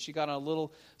trip, and she got on a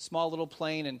small little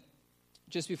plane, and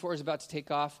just before it was about to take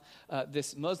off,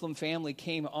 this Muslim family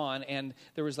came on, and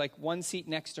there was like one seat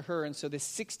next to her. And so this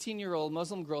 16-year-old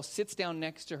Muslim girl sits down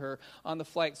next to her on the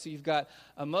flight. So you've got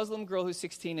a Muslim girl who's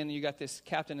 16, and you got this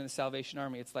captain in the Salvation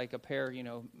Army. It's like a pair,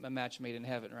 a match made in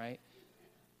heaven, right?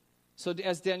 So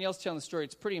as Danielle's telling the story,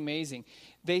 it's pretty amazing.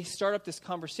 They start up this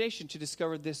conversation to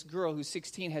discover this girl who's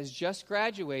 16 has just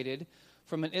graduated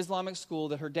from an Islamic school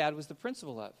that her dad was the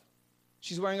principal of.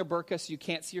 She's wearing a burqa, so you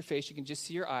can't see her face. You can just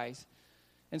see her eyes.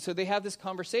 And so they have this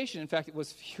conversation. In fact, it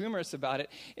was humorous about it.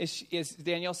 Is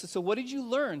Danielle says, so what did you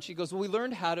learn? She goes, well, we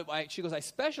learned she goes, I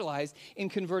specialize in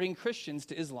converting Christians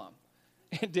to Islam.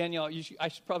 And Danielle, I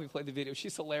should probably play the video.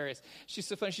 She's hilarious. She's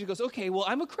so funny. She goes, okay, well,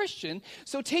 I'm a Christian,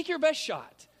 so take your best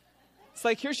shot. It's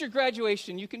like, here's your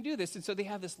graduation. You can do this. And so they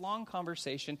have this long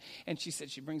conversation. And she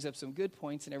said she brings up some good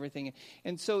points and everything.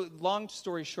 And so long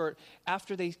story short,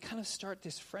 after they kind of start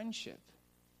this friendship,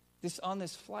 on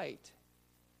this flight,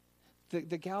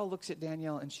 the gal looks at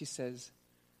Danielle and she says,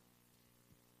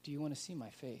 do you want to see my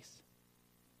face?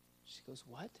 She goes,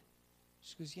 what?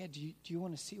 She goes, yeah, do you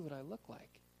want to see what I look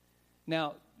like?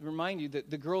 Now, remind you that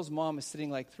the girl's mom is sitting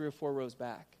like 3 or 4 rows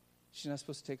back. She's not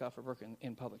supposed to take off her burqa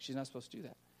in public. She's not supposed to do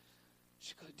that.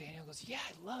 Danielle goes, yeah,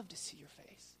 I'd love to see your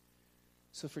face.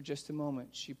 So for just a moment,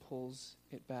 she pulls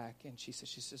it back, and she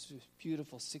says, this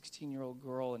beautiful 16-year-old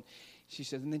girl, and she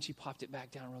says, and then she popped it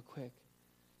back down real quick.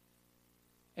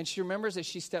 And she remembers as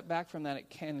she stepped back from that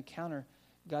encounter,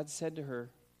 God said to her,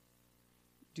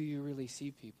 do you really see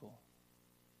people?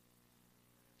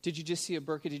 Did you just see a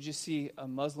burqa? Did you see a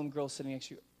Muslim girl sitting next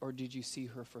to you? Or did you see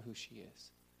her for who she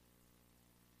is?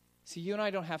 See, you and I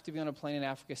don't have to be on a plane in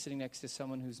Africa sitting next to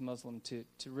someone who's Muslim to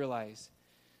realize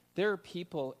there are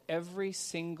people every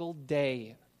single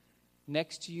day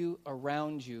next to you,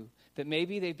 around you, that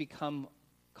maybe they've become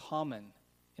common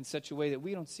in such a way that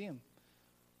we don't see them.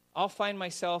 I'll find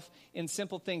myself in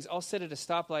simple things. I'll sit at a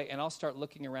stoplight and I'll start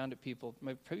looking around at people.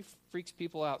 It probably freaks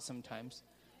people out sometimes.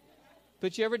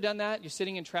 But you ever done that? You're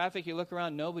sitting in traffic, you look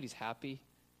around, nobody's happy.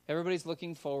 Everybody's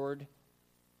looking forward.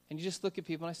 And you just look at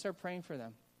people and I start praying for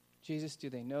them. Jesus, do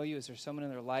they know you? Is there someone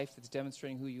in their life that's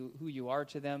demonstrating who you are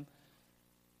to them?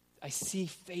 I see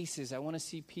faces. I want to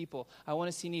see people. I want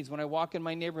to see needs. When I walk in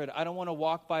my neighborhood, I don't want to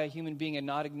walk by a human being and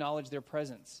not acknowledge their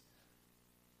presence.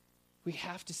 We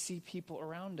have to see people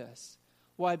around us.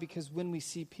 Why? Because when we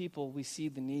see people, we see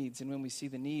the needs. And when we see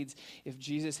the needs, if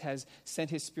Jesus has sent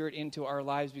his Spirit into our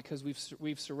lives because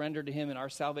we've surrendered to him and our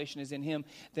salvation is in him,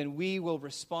 then we will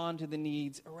respond to the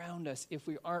needs around us. If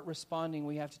we aren't responding,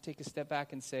 we have to take a step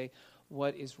back and say,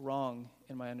 what is wrong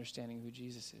in my understanding of who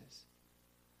Jesus is?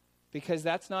 Because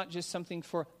that's not just something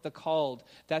for the called.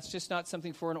 That's just not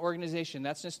something for an organization.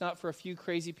 That's just not for a few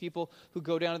crazy people who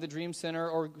go down to the Dream Center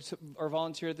or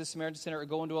volunteer at the Samaritan Center or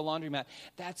go into a laundromat.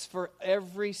 That's for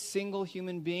every single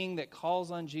human being that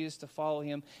calls on Jesus to follow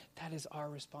him. That is our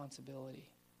responsibility.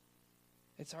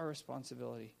 It's our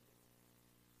responsibility.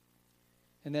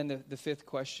 And then the fifth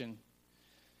question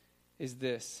is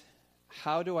this: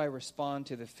 how do I respond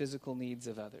to the physical needs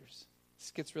of others? This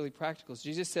gets really practical. So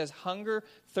Jesus says hunger,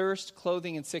 thirst,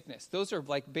 clothing, and sickness. Those are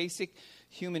like basic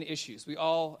human issues. We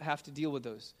all have to deal with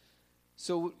those.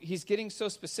 So he's getting so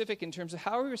specific in terms of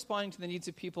how are we responding to the needs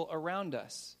of people around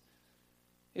us.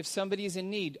 If somebody is in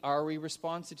need, are we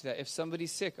responsive to that? If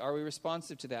somebody's sick, are we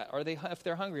responsive to that? If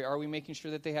they're hungry, are we making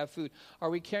sure that they have food? Are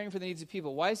we caring for the needs of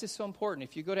people? Why is this so important?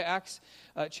 If you go to Acts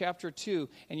chapter 2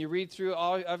 and you read through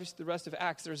obviously the rest of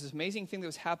Acts, there's this amazing thing that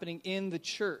was happening in the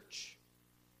church.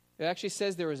 It actually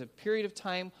says there was a period of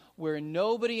time where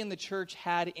nobody in the church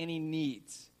had any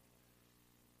needs,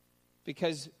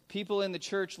 because people in the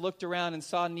church looked around and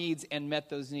saw needs and met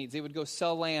those needs. They would go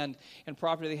sell land and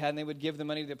property they had, and they would give the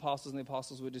money to the apostles, and the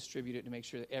apostles would distribute it to make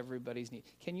sure that everybody's need.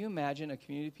 Can you imagine a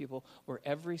community of people where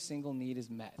every single need is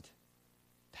met?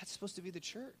 That's supposed to be the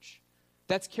church.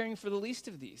 That's caring for the least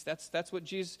of these. That's what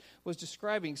Jesus was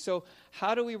describing. So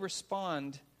how do we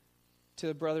respond to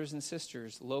the brothers and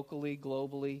sisters locally,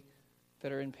 globally,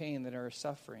 that are in pain, that are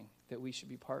suffering, that we should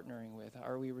be partnering with?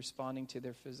 Are we responding to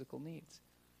their physical needs?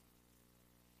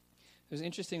 It was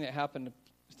interesting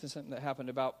something that happened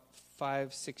about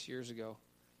 5-6 years ago.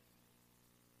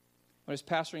 When I was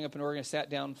pastoring up in Oregon, I sat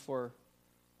down for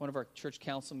one of our church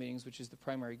council meetings, which is the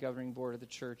primary governing board of the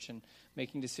church, and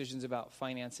making decisions about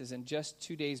finances. And just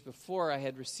 2 days before, I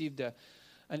had received an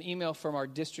email from our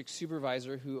district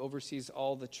supervisor, who oversees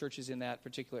all the churches in that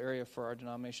particular area for our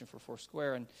denomination for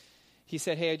Foursquare. And he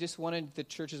said, hey, I just wanted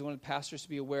pastors to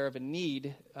be aware of a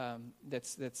need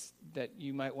that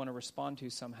you might want to respond to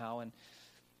somehow. And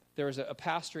there was a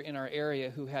pastor in our area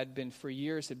who had been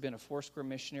a Foursquare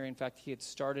missionary. In fact, he had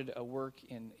started a work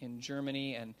in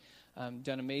Germany and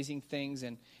done amazing things,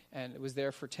 and was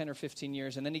there for 10 or 15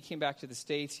 years. And then he came back to the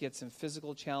States. He had some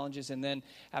physical challenges. And then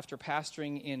after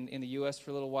pastoring in the U.S.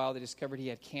 for a little while, they discovered he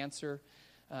had cancer.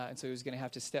 And so he was going to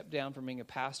have to step down from being a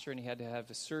pastor, and he had to have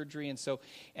a surgery. And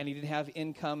he didn't have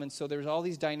income. And so there was all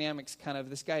these dynamics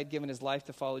this guy had given his life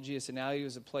to follow Jesus, and now he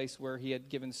was a place where he had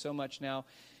given so much now.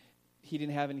 He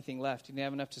didn't have anything left. He didn't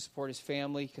have enough to support his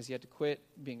family because he had to quit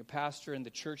being a pastor, and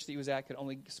the church that he was at could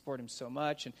only support him so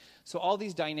much. And so all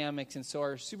these dynamics. And so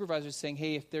our supervisor is saying,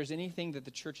 hey, if there's anything that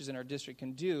the churches in our district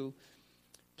can do,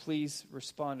 please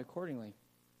respond accordingly.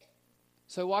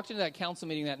 So I walked into that council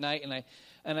meeting that night,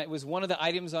 and it was one of the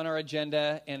items on our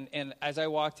agenda. And as I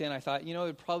walked in, I thought, it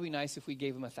would probably be nice if we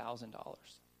gave him $1,000.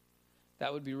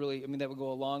 That would be that would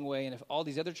go a long way. And if all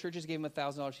these other churches gave him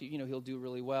 $1,000, he'll do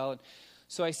really well. And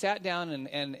so I sat down,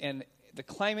 and the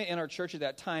climate in our church at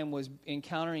that time was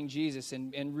encountering Jesus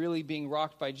and really being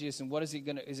rocked by Jesus. And what is it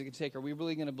going to take? Are we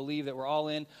really going to believe that we're all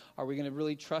in? Are we going to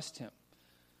really trust him?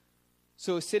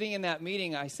 So sitting in that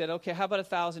meeting, I said, okay, how about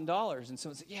 $1,000? And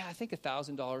someone said, yeah, I think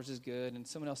 $1,000 is good. And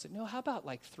someone else said, no, how about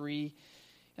like $3,000?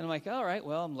 And I'm like, all right,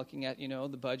 well, I'm looking at,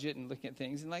 the budget and looking at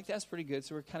things. And that's pretty good.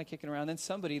 So we're kind of kicking around. Then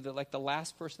somebody, the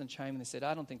last person to chime in, they said,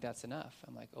 I don't think that's enough.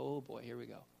 I'm like, oh boy, here we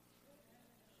go.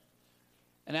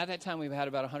 And at that time, we had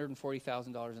about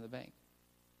 $140,000 in the bank.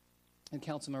 And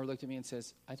council member looked at me and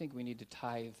says, I think we need to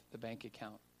tithe the bank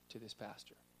account to this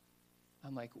pastor.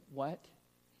 I'm like, what?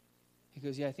 He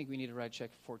goes, yeah, I think we need to write a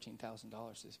check for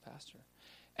 $14,000 to this pastor.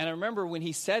 And I remember when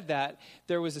he said that,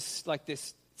 there was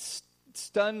this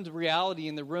stunned reality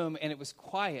in the room, and it was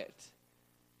quiet.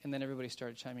 And then everybody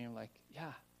started chiming in. I'm like,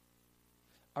 yeah.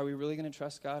 Are we really going to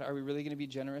trust God? Are we really going to be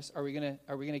generous? Are we going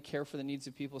to care for the needs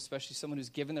of people, especially someone who's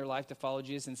given their life to follow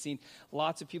Jesus and seen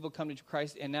lots of people come to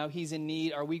Christ, and now he's in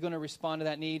need? Are we going to respond to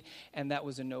that need? And that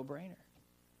was a no-brainer.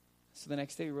 So the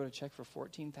next day, we wrote a check for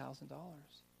 $14,000.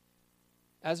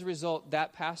 As a result,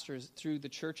 that pastor, through the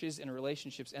churches and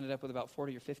relationships, ended up with about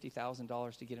 $40,000 or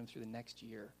 $50,000 to get him through the next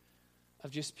year of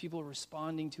just people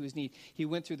responding to his need. He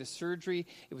went through the surgery.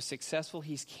 It was successful.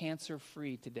 He's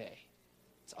cancer-free today.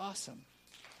 It's awesome.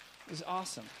 It was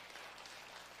awesome.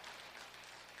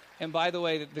 And by the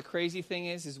way, the crazy thing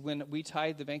is when we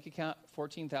tied the bank account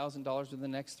 $14,000 within the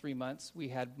next 3 months, we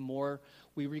had more.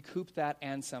 We recouped that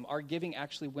and some. Our giving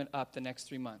actually went up the next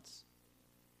 3 months.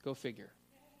 Go figure.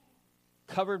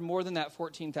 Covered more than that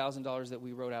 $14,000 that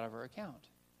we wrote out of our account.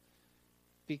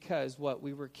 Because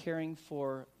we were caring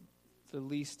for the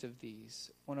least of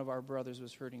these. One of our brothers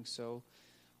was hurting, so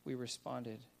we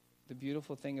responded. The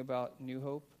beautiful thing about New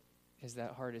Hope is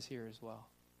that heart is here as well.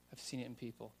 I've seen it in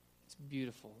people. It's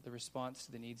beautiful, the response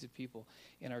to the needs of people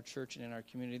in our church and in our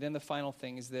community. Then the final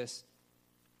thing is this.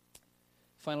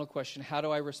 Final question, how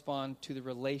do I respond to the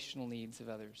relational needs of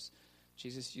others?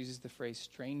 Jesus uses the phrase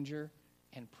stranger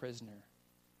and prisoner.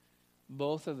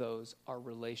 Both of those are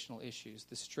relational issues.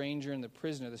 The stranger and the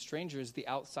prisoner. The stranger is the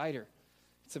outsider.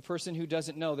 It's the person who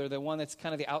doesn't know. They're the one that's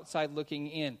kind of the outside looking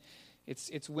in.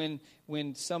 It's when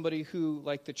somebody who,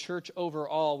 like the church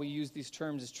overall, we use these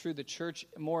terms, is true. The church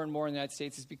more and more in the United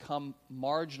States has become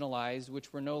marginalized,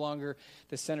 which we're no longer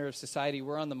the center of society.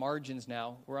 We're on the margins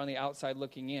now. We're on the outside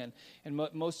looking in. And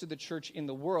most of the church in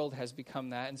the world has become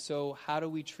that. And so how do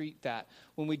we treat that?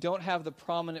 When we don't have the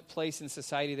prominent place in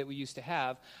society that we used to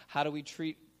have, how do we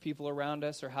treat people around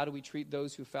us, or how do we treat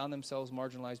those who found themselves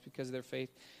marginalized because of their faith?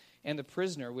 And the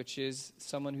prisoner, which is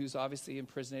someone who's obviously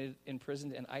imprisoned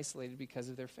and isolated because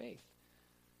of their faith.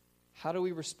 How do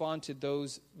we respond to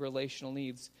those relational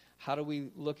needs? How do we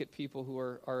look at people who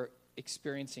are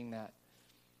experiencing that?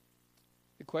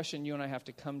 The question you and I have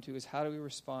to come to is, how do we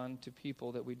respond to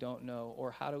people that we don't know?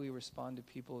 Or how do we respond to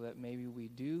people that maybe we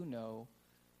do know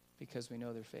because we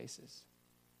know their faces?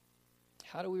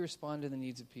 How do we respond to the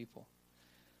needs of people?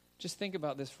 Just think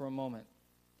about this for a moment.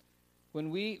 When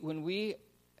we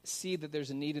see that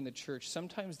there's a need in the church,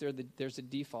 sometimes there's a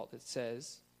default that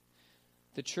says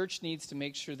the church needs to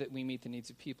make sure that we meet the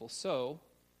needs of people. So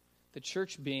the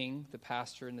church being the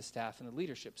pastor and the staff and the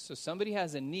leadership. So somebody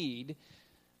has a need,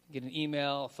 get an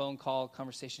email, a phone call,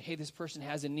 conversation. Hey, this person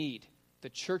has a need. The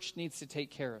church needs to take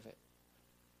care of it.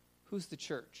 Who's the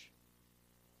church?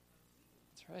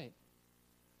 That's right.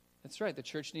 That's right. The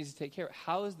church needs to take care of it.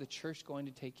 How is the church going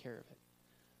to take care of it?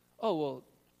 Oh, well,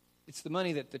 it's the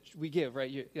money that we give, right?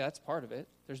 Yeah, that's part of it.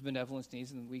 There's benevolence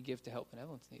needs, and we give to help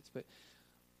benevolence needs.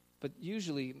 But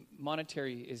usually,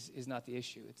 monetary is not the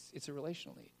issue. It's a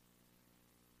relational need.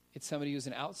 It's somebody who's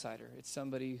an outsider. It's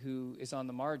somebody who is on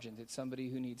the margins. It's somebody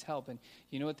who needs help. And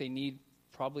you know what they need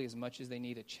probably as much as they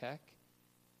need a check?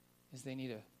 Is they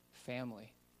need a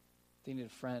family. They need a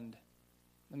friend.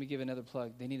 Let me give another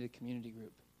plug. They need a community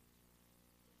group.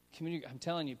 I'm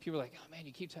telling you, people are like, oh man,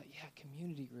 you keep talking. Yeah,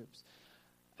 community groups.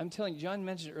 I'm telling you, John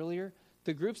mentioned earlier,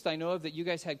 the groups that I know of that you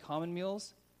guys had common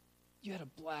meals, you had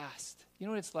a blast. You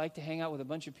know what it's like to hang out with a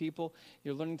bunch of people?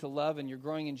 You're learning to love and you're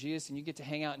growing in Jesus, and you get to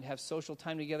hang out and have social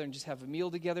time together and just have a meal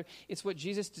together. It's what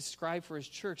Jesus described for his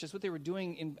church. That's what they were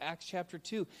doing in Acts chapter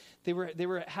 2. They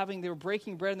were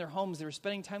breaking bread in their homes. They were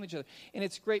spending time with each other. And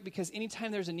it's great because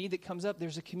anytime there's a need that comes up,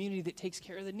 there's a community that takes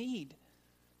care of the need.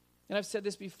 And I've said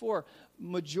this before,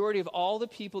 majority of all the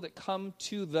people that come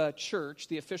to the church,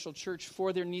 the official church,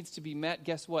 for their needs to be met,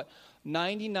 guess what?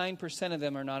 99% of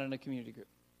them are not in a community group.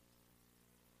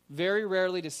 Very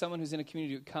rarely does someone who's in a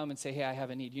community group come and say, hey, I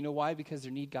have a need. You know why? Because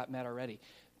their need got met already.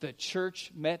 The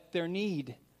church met their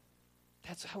need.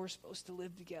 That's how we're supposed to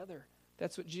live together.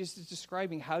 That's what Jesus is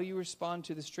describing, how you respond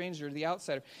to the stranger, the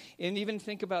outsider. And even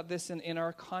think about this in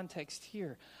our context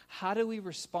here. How do we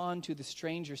respond to the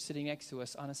stranger sitting next to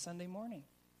us on a Sunday morning?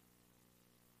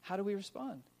 How do we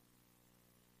respond?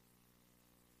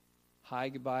 Hi,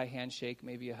 goodbye, handshake,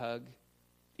 maybe a hug,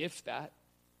 if that.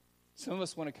 Some of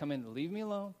us want to come in and leave me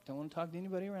alone. Don't want to talk to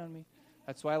anybody around me.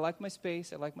 That's why I like my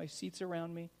space. I like my seats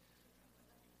around me.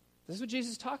 This is what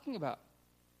Jesus is talking about.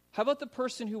 How about the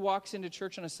person who walks into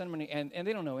church on a Sunday morning and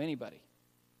they don't know anybody?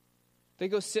 They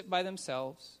go sit by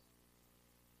themselves.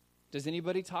 Does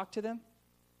anybody talk to them?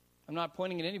 I'm not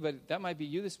pointing at anybody. That might be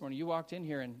you this morning. You walked in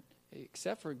here and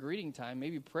except for a greeting time,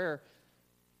 maybe prayer,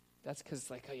 that's because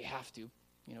like, oh, you have to.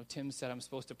 You know, Tim said I'm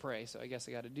supposed to pray, so I guess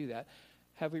I got to do that.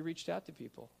 Have we reached out to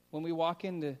people? When we walk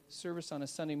into service on a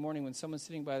Sunday morning, when someone's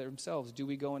sitting by themselves, do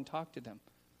we go and talk to them?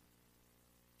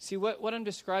 See, what I'm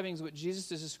describing is what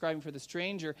Jesus is describing for the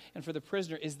stranger and for the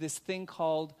prisoner is this thing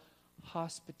called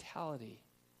hospitality.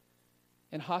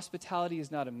 And hospitality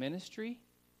is not a ministry.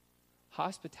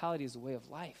 Hospitality is a way of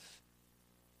life.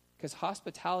 Because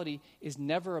hospitality is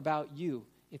never about you.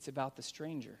 It's about the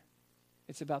stranger.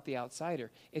 It's about the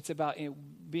outsider. It's about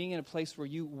being in a place where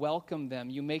you welcome them.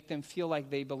 You make them feel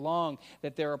like they belong,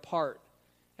 that they're a part.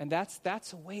 And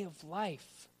that's a way of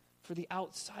life for the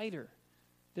outsider.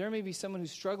 There may be someone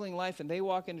who's struggling in life and they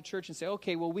walk into church and say,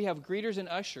 okay, well, we have greeters and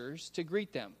ushers to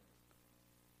greet them.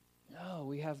 No,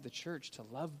 we have the church to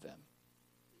love them.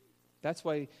 That's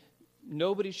why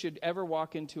nobody should ever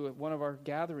walk into one of our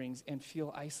gatherings and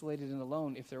feel isolated and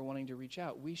alone if they're wanting to reach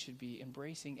out. We should be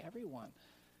embracing everyone,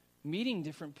 meeting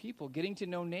different people, getting to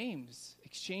know names,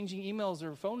 exchanging emails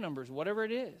or phone numbers, whatever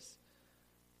it is,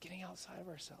 getting outside of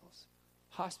ourselves.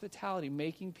 Hospitality,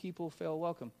 making people feel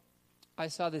welcome. I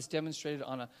saw this demonstrated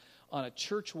on a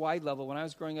church-wide level when I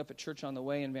was growing up at Church on the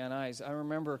Way in Van Nuys.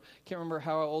 Can't remember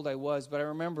how old I was, but I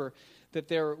remember that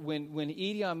when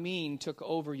Idi Amin took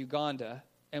over Uganda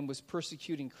and was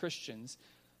persecuting Christians,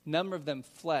 a number of them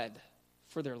fled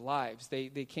for their lives. They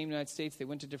came to the United States, they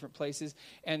went to different places,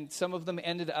 and some of them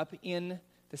ended up in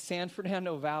the San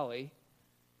Fernando Valley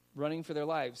running for their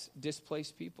lives,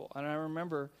 displaced people. And I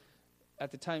remember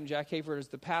at the time, Jack Hayford was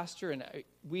the pastor, and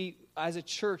we, as a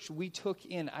church, we took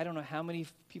in, I don't know how many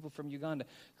people from Uganda.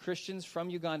 Christians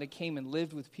from Uganda came and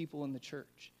lived with people in the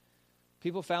church.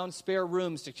 People found spare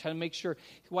rooms to try to make sure.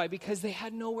 Why? Because they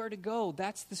had nowhere to go.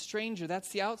 That's the stranger. That's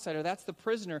the outsider. That's the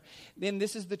prisoner. Then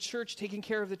this is the church taking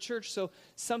care of the church. So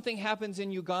something happens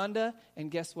in Uganda,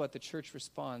 and guess what? The church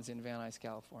responds in Van Nuys,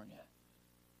 California.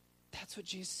 That's what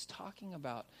Jesus is talking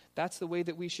about. That's the way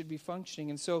that we should be functioning.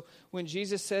 And so when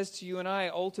Jesus says to you and I,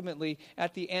 ultimately,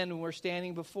 at the end, when we're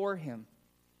standing before him,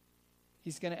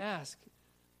 he's going to ask,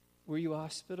 were you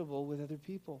hospitable with other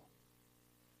people?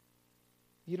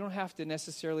 You don't have to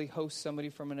necessarily host somebody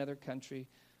from another country,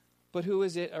 but who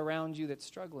is it around you that's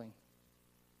struggling?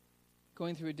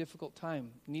 Going through a difficult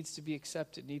time, needs to be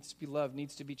accepted, needs to be loved,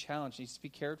 needs to be challenged, needs to be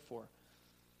cared for.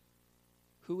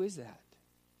 Who is that?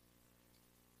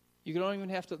 You don't even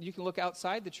have to, you can look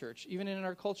outside the church, even in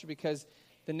our culture, because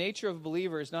the nature of a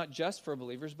believer is not just for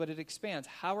believers, but it expands.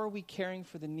 How are we caring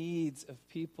for the needs of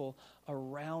people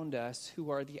around us who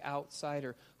are the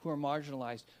outsider, who are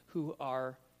marginalized, who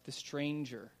are the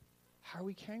stranger? How are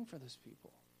we caring for those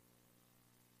people?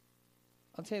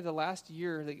 I'll tell you, the last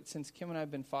year since Kim and I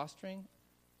have been fostering,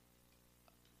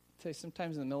 I'll tell you,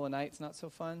 sometimes in the middle of the night it's not so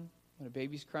fun. When a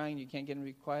baby's crying, you can't get him to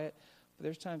be quiet. But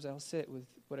there's times I'll sit with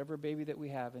whatever baby that we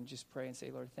have and just pray and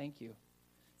say, Lord, thank you.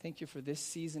 Thank you for this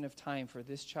season of time, for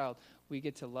this child. We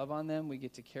get to love on them, we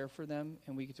get to care for them,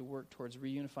 and we get to work towards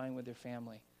reunifying with their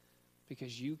family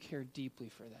because you care deeply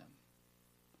for them.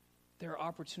 There are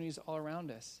opportunities all around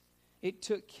us. It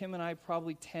took Kim and I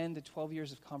probably 10 to 12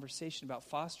 years of conversation about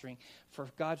fostering for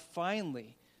God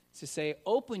finally to say,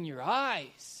 open your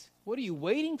eyes. What are you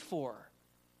waiting for?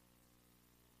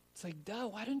 It's like, duh,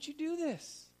 why don't you do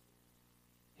this?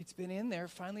 It's been in there,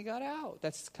 finally got out.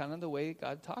 That's kind of the way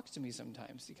God talks to me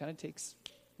sometimes. He kind of takes,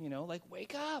 like,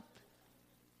 wake up.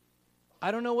 I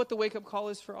don't know what the wake-up call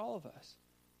is for all of us,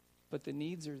 but the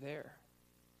needs are there.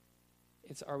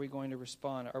 It's, are we going to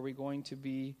respond? Are we going to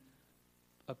be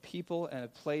a people and a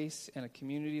place and a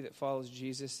community that follows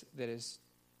Jesus, that is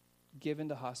given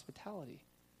to hospitality?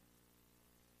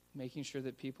 Making sure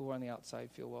that people who are on the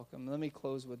outside feel welcome. Let me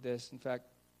close with this. In fact,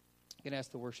 I'm going to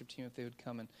ask the worship team if they would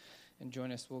come and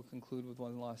join us. We'll conclude with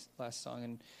one last song.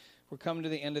 And we're coming to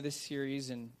the end of this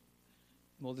series, and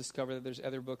we'll discover that there's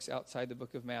other books outside the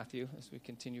book of Matthew as we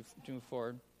continue to move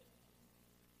forward.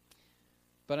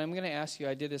 But I'm going to ask you,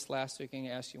 I did this last week, and I'm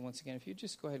going to ask you once again, if you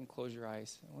just go ahead and close your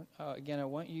eyes. I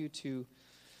want you to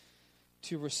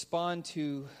respond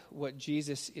to what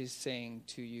Jesus is saying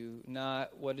to you,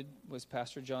 not was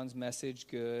Pastor John's message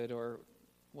good, or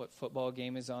what football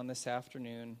game is on this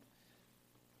afternoon.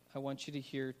 I want you to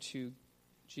hear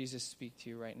Jesus speak to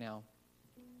you right now.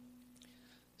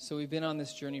 So we've been on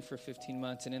this journey for 15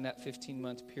 months, and in that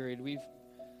 15-month period, we've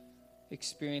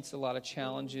experienced a lot of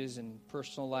challenges in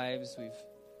personal lives.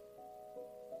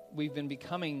 We've been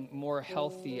becoming more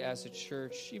healthy as a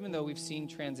church, even though we've seen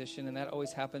transition, and that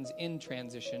always happens in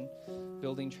transition,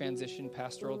 building transition,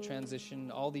 pastoral transition,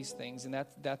 all these things, and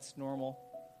that's normal.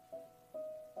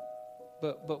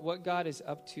 But what God is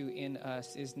up to in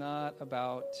us is not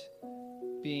about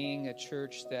being a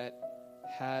church that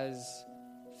has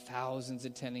thousands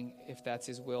attending. If that's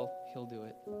his will, he'll do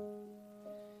it.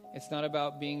 It's not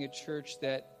about being a church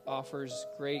that offers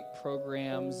great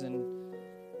programs and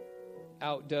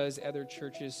outdoes other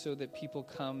churches so that people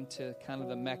come to kind of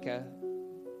the Mecca.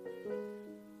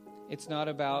 It's not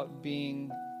about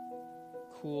being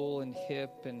cool and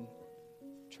hip and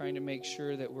trying to make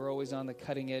sure that we're always on the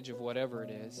cutting edge of whatever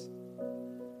it is.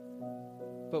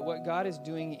 But what God is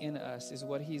doing in us is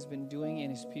what he's been doing in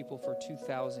his people for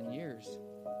 2,000 years.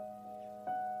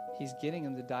 He's getting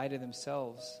them to die to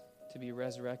themselves, to be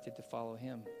resurrected, to follow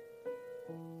him.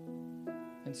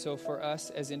 And so for us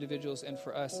as individuals and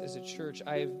for us as a church,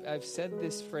 I've said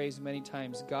this phrase many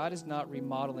times: God is not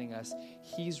remodeling us,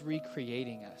 he's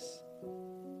recreating us.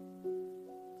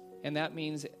 And that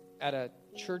means at a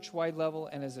church-wide level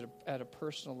and at a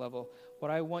personal level,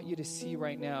 what I want you to see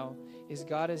right now is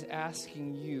God is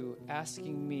asking you,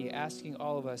 asking me, asking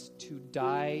all of us to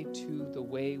die to the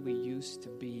way we used to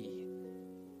be.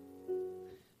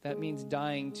 That means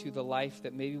dying to the life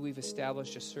that maybe we've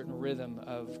established a certain rhythm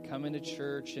of coming to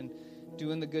church and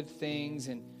doing the good things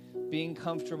and being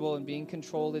comfortable and being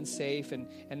controlled and safe and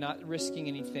not risking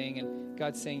anything. And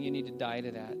God's saying you need to die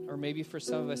to that. Or maybe for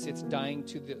some of us, it's dying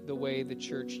to the way the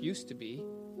church used to be.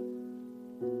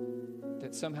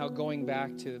 That somehow going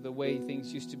back to the way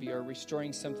things used to be or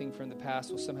restoring something from the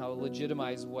past will somehow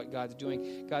legitimize what God's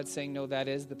doing. God's saying, no, that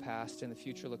is the past, and the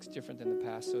future looks different than the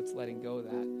past, so it's letting go of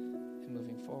that and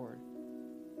moving forward.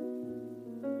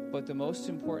 But the most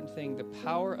important thing, the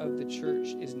power of the church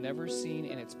is never seen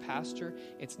in its pastor.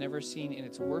 It's never seen in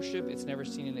its worship. It's never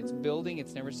seen in its building.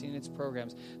 It's never seen in its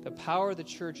programs. The power of the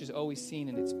church is always seen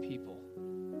in its people.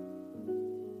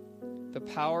 The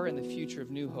power and the future of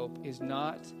New Hope is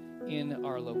not in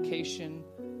our location,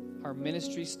 our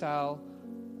ministry style,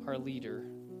 our leader.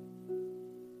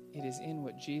 It is in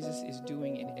what Jesus is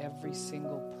doing in every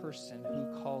single person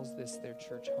who calls this their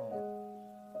church home.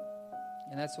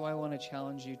 And that's why I want to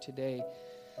challenge you today,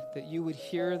 that you would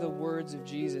hear the words of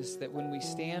Jesus, that when we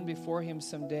stand before him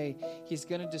someday, he's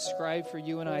going to describe for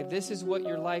you and I, this is what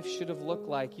your life should have looked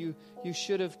like. You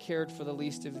should have cared for the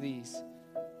least of these.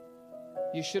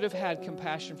 You should have had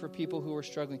compassion for people who were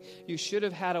struggling. You should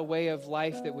have had a way of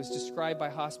life that was described by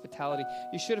hospitality.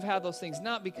 You should have had those things,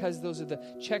 not because those are the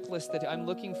checklists that I'm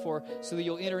looking for so that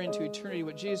you'll enter into eternity.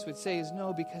 What Jesus would say is,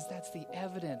 no, because that's the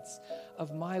evidence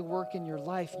of my work in your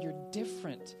life. You're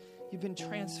different. You've been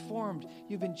transformed.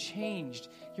 You've been changed.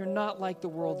 You're not like the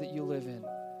world that you live in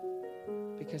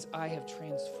because I have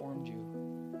transformed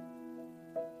you.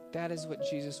 That is what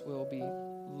Jesus will be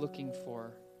looking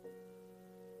for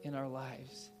in our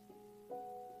lives.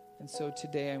 And so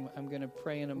today I'm going to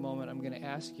pray in a moment. I'm going to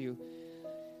ask you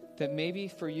that maybe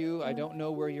for you, I don't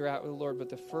know where you're at with the Lord,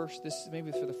 but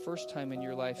maybe for the first time in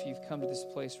your life, you've come to this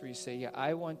place where you say, yeah,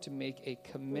 I want to make a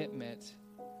commitment,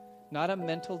 not a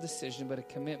mental decision, but a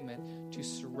commitment to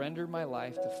surrender my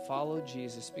life to follow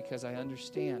Jesus because I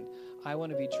understand I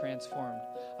want to be transformed.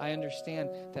 I understand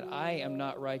that I am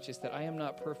not righteous, that I am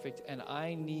not perfect, and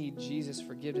I need Jesus'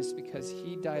 forgiveness because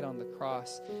he died on the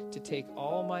cross to take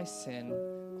all my sin,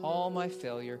 all my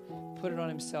failure, put it on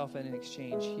himself, and in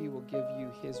exchange, he will give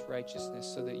you his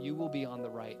righteousness so that you will be on the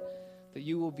right, that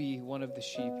you will be one of the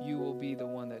sheep, you will be the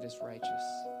one that is righteous.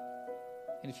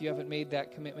 And if you haven't made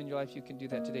that commitment in your life, you can do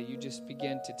that today. You just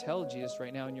begin to tell Jesus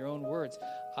right now in your own words,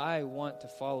 I want to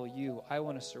follow you. I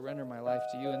want to surrender my life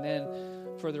to you. And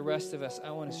then for the rest of us,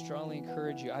 I want to strongly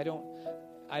encourage you. I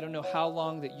don't know how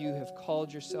long that you have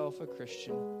called yourself a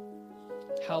Christian,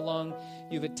 how long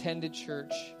you've attended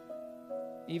church,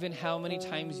 even how many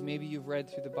times maybe you've read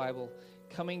through the Bible.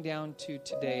 Coming down to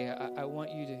today, I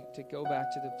want you to go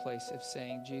back to the place of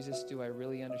saying, Jesus, do I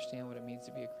really understand what it means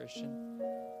to be a Christian?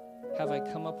 Have I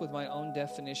come up with my own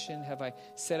definition? Have I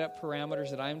set up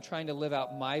parameters that I'm trying to live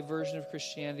out my version of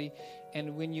Christianity?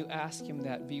 And when you ask him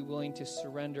that, be willing to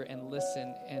surrender and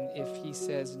listen. And if he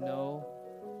says no,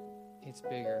 it's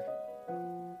bigger.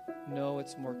 No,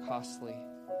 it's more costly.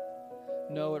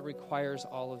 No, it requires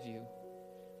all of you.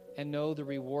 And know the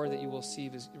reward that you will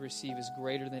receive is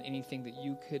greater than anything that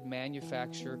you could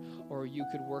manufacture or you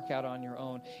could work out on your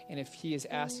own. And if he is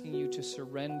asking you to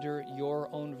surrender your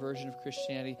own version of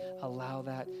Christianity, allow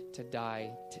that to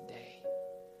die today.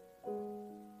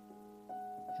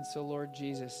 And so, Lord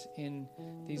Jesus, in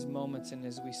these moments and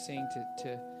as we sing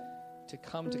to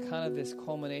come to kind of this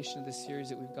culmination of this series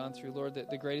that we've gone through, Lord, that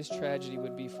the greatest tragedy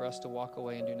would be for us to walk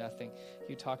away and do nothing.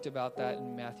 You talked about that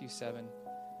in Matthew 7.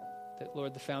 That,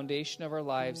 Lord, the foundation of our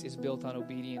lives is built on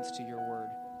obedience to your word.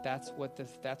 That's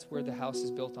where the house is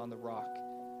built, on the rock.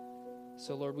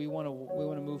 So, Lord, we want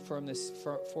to move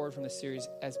forward from this series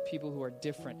as people who are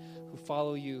different, who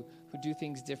follow you, who do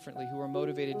things differently, who are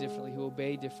motivated differently, who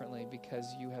obey differently because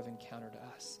you have encountered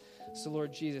us. So,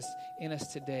 Lord Jesus, in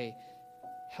us today,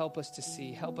 help us to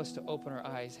see, help us to open our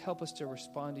eyes, help us to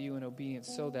respond to you in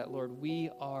obedience so that, Lord, we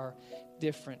are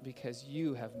different because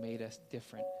you have made us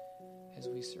different as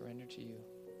we surrender to you.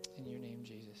 In your name,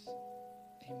 Jesus.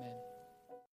 Amen.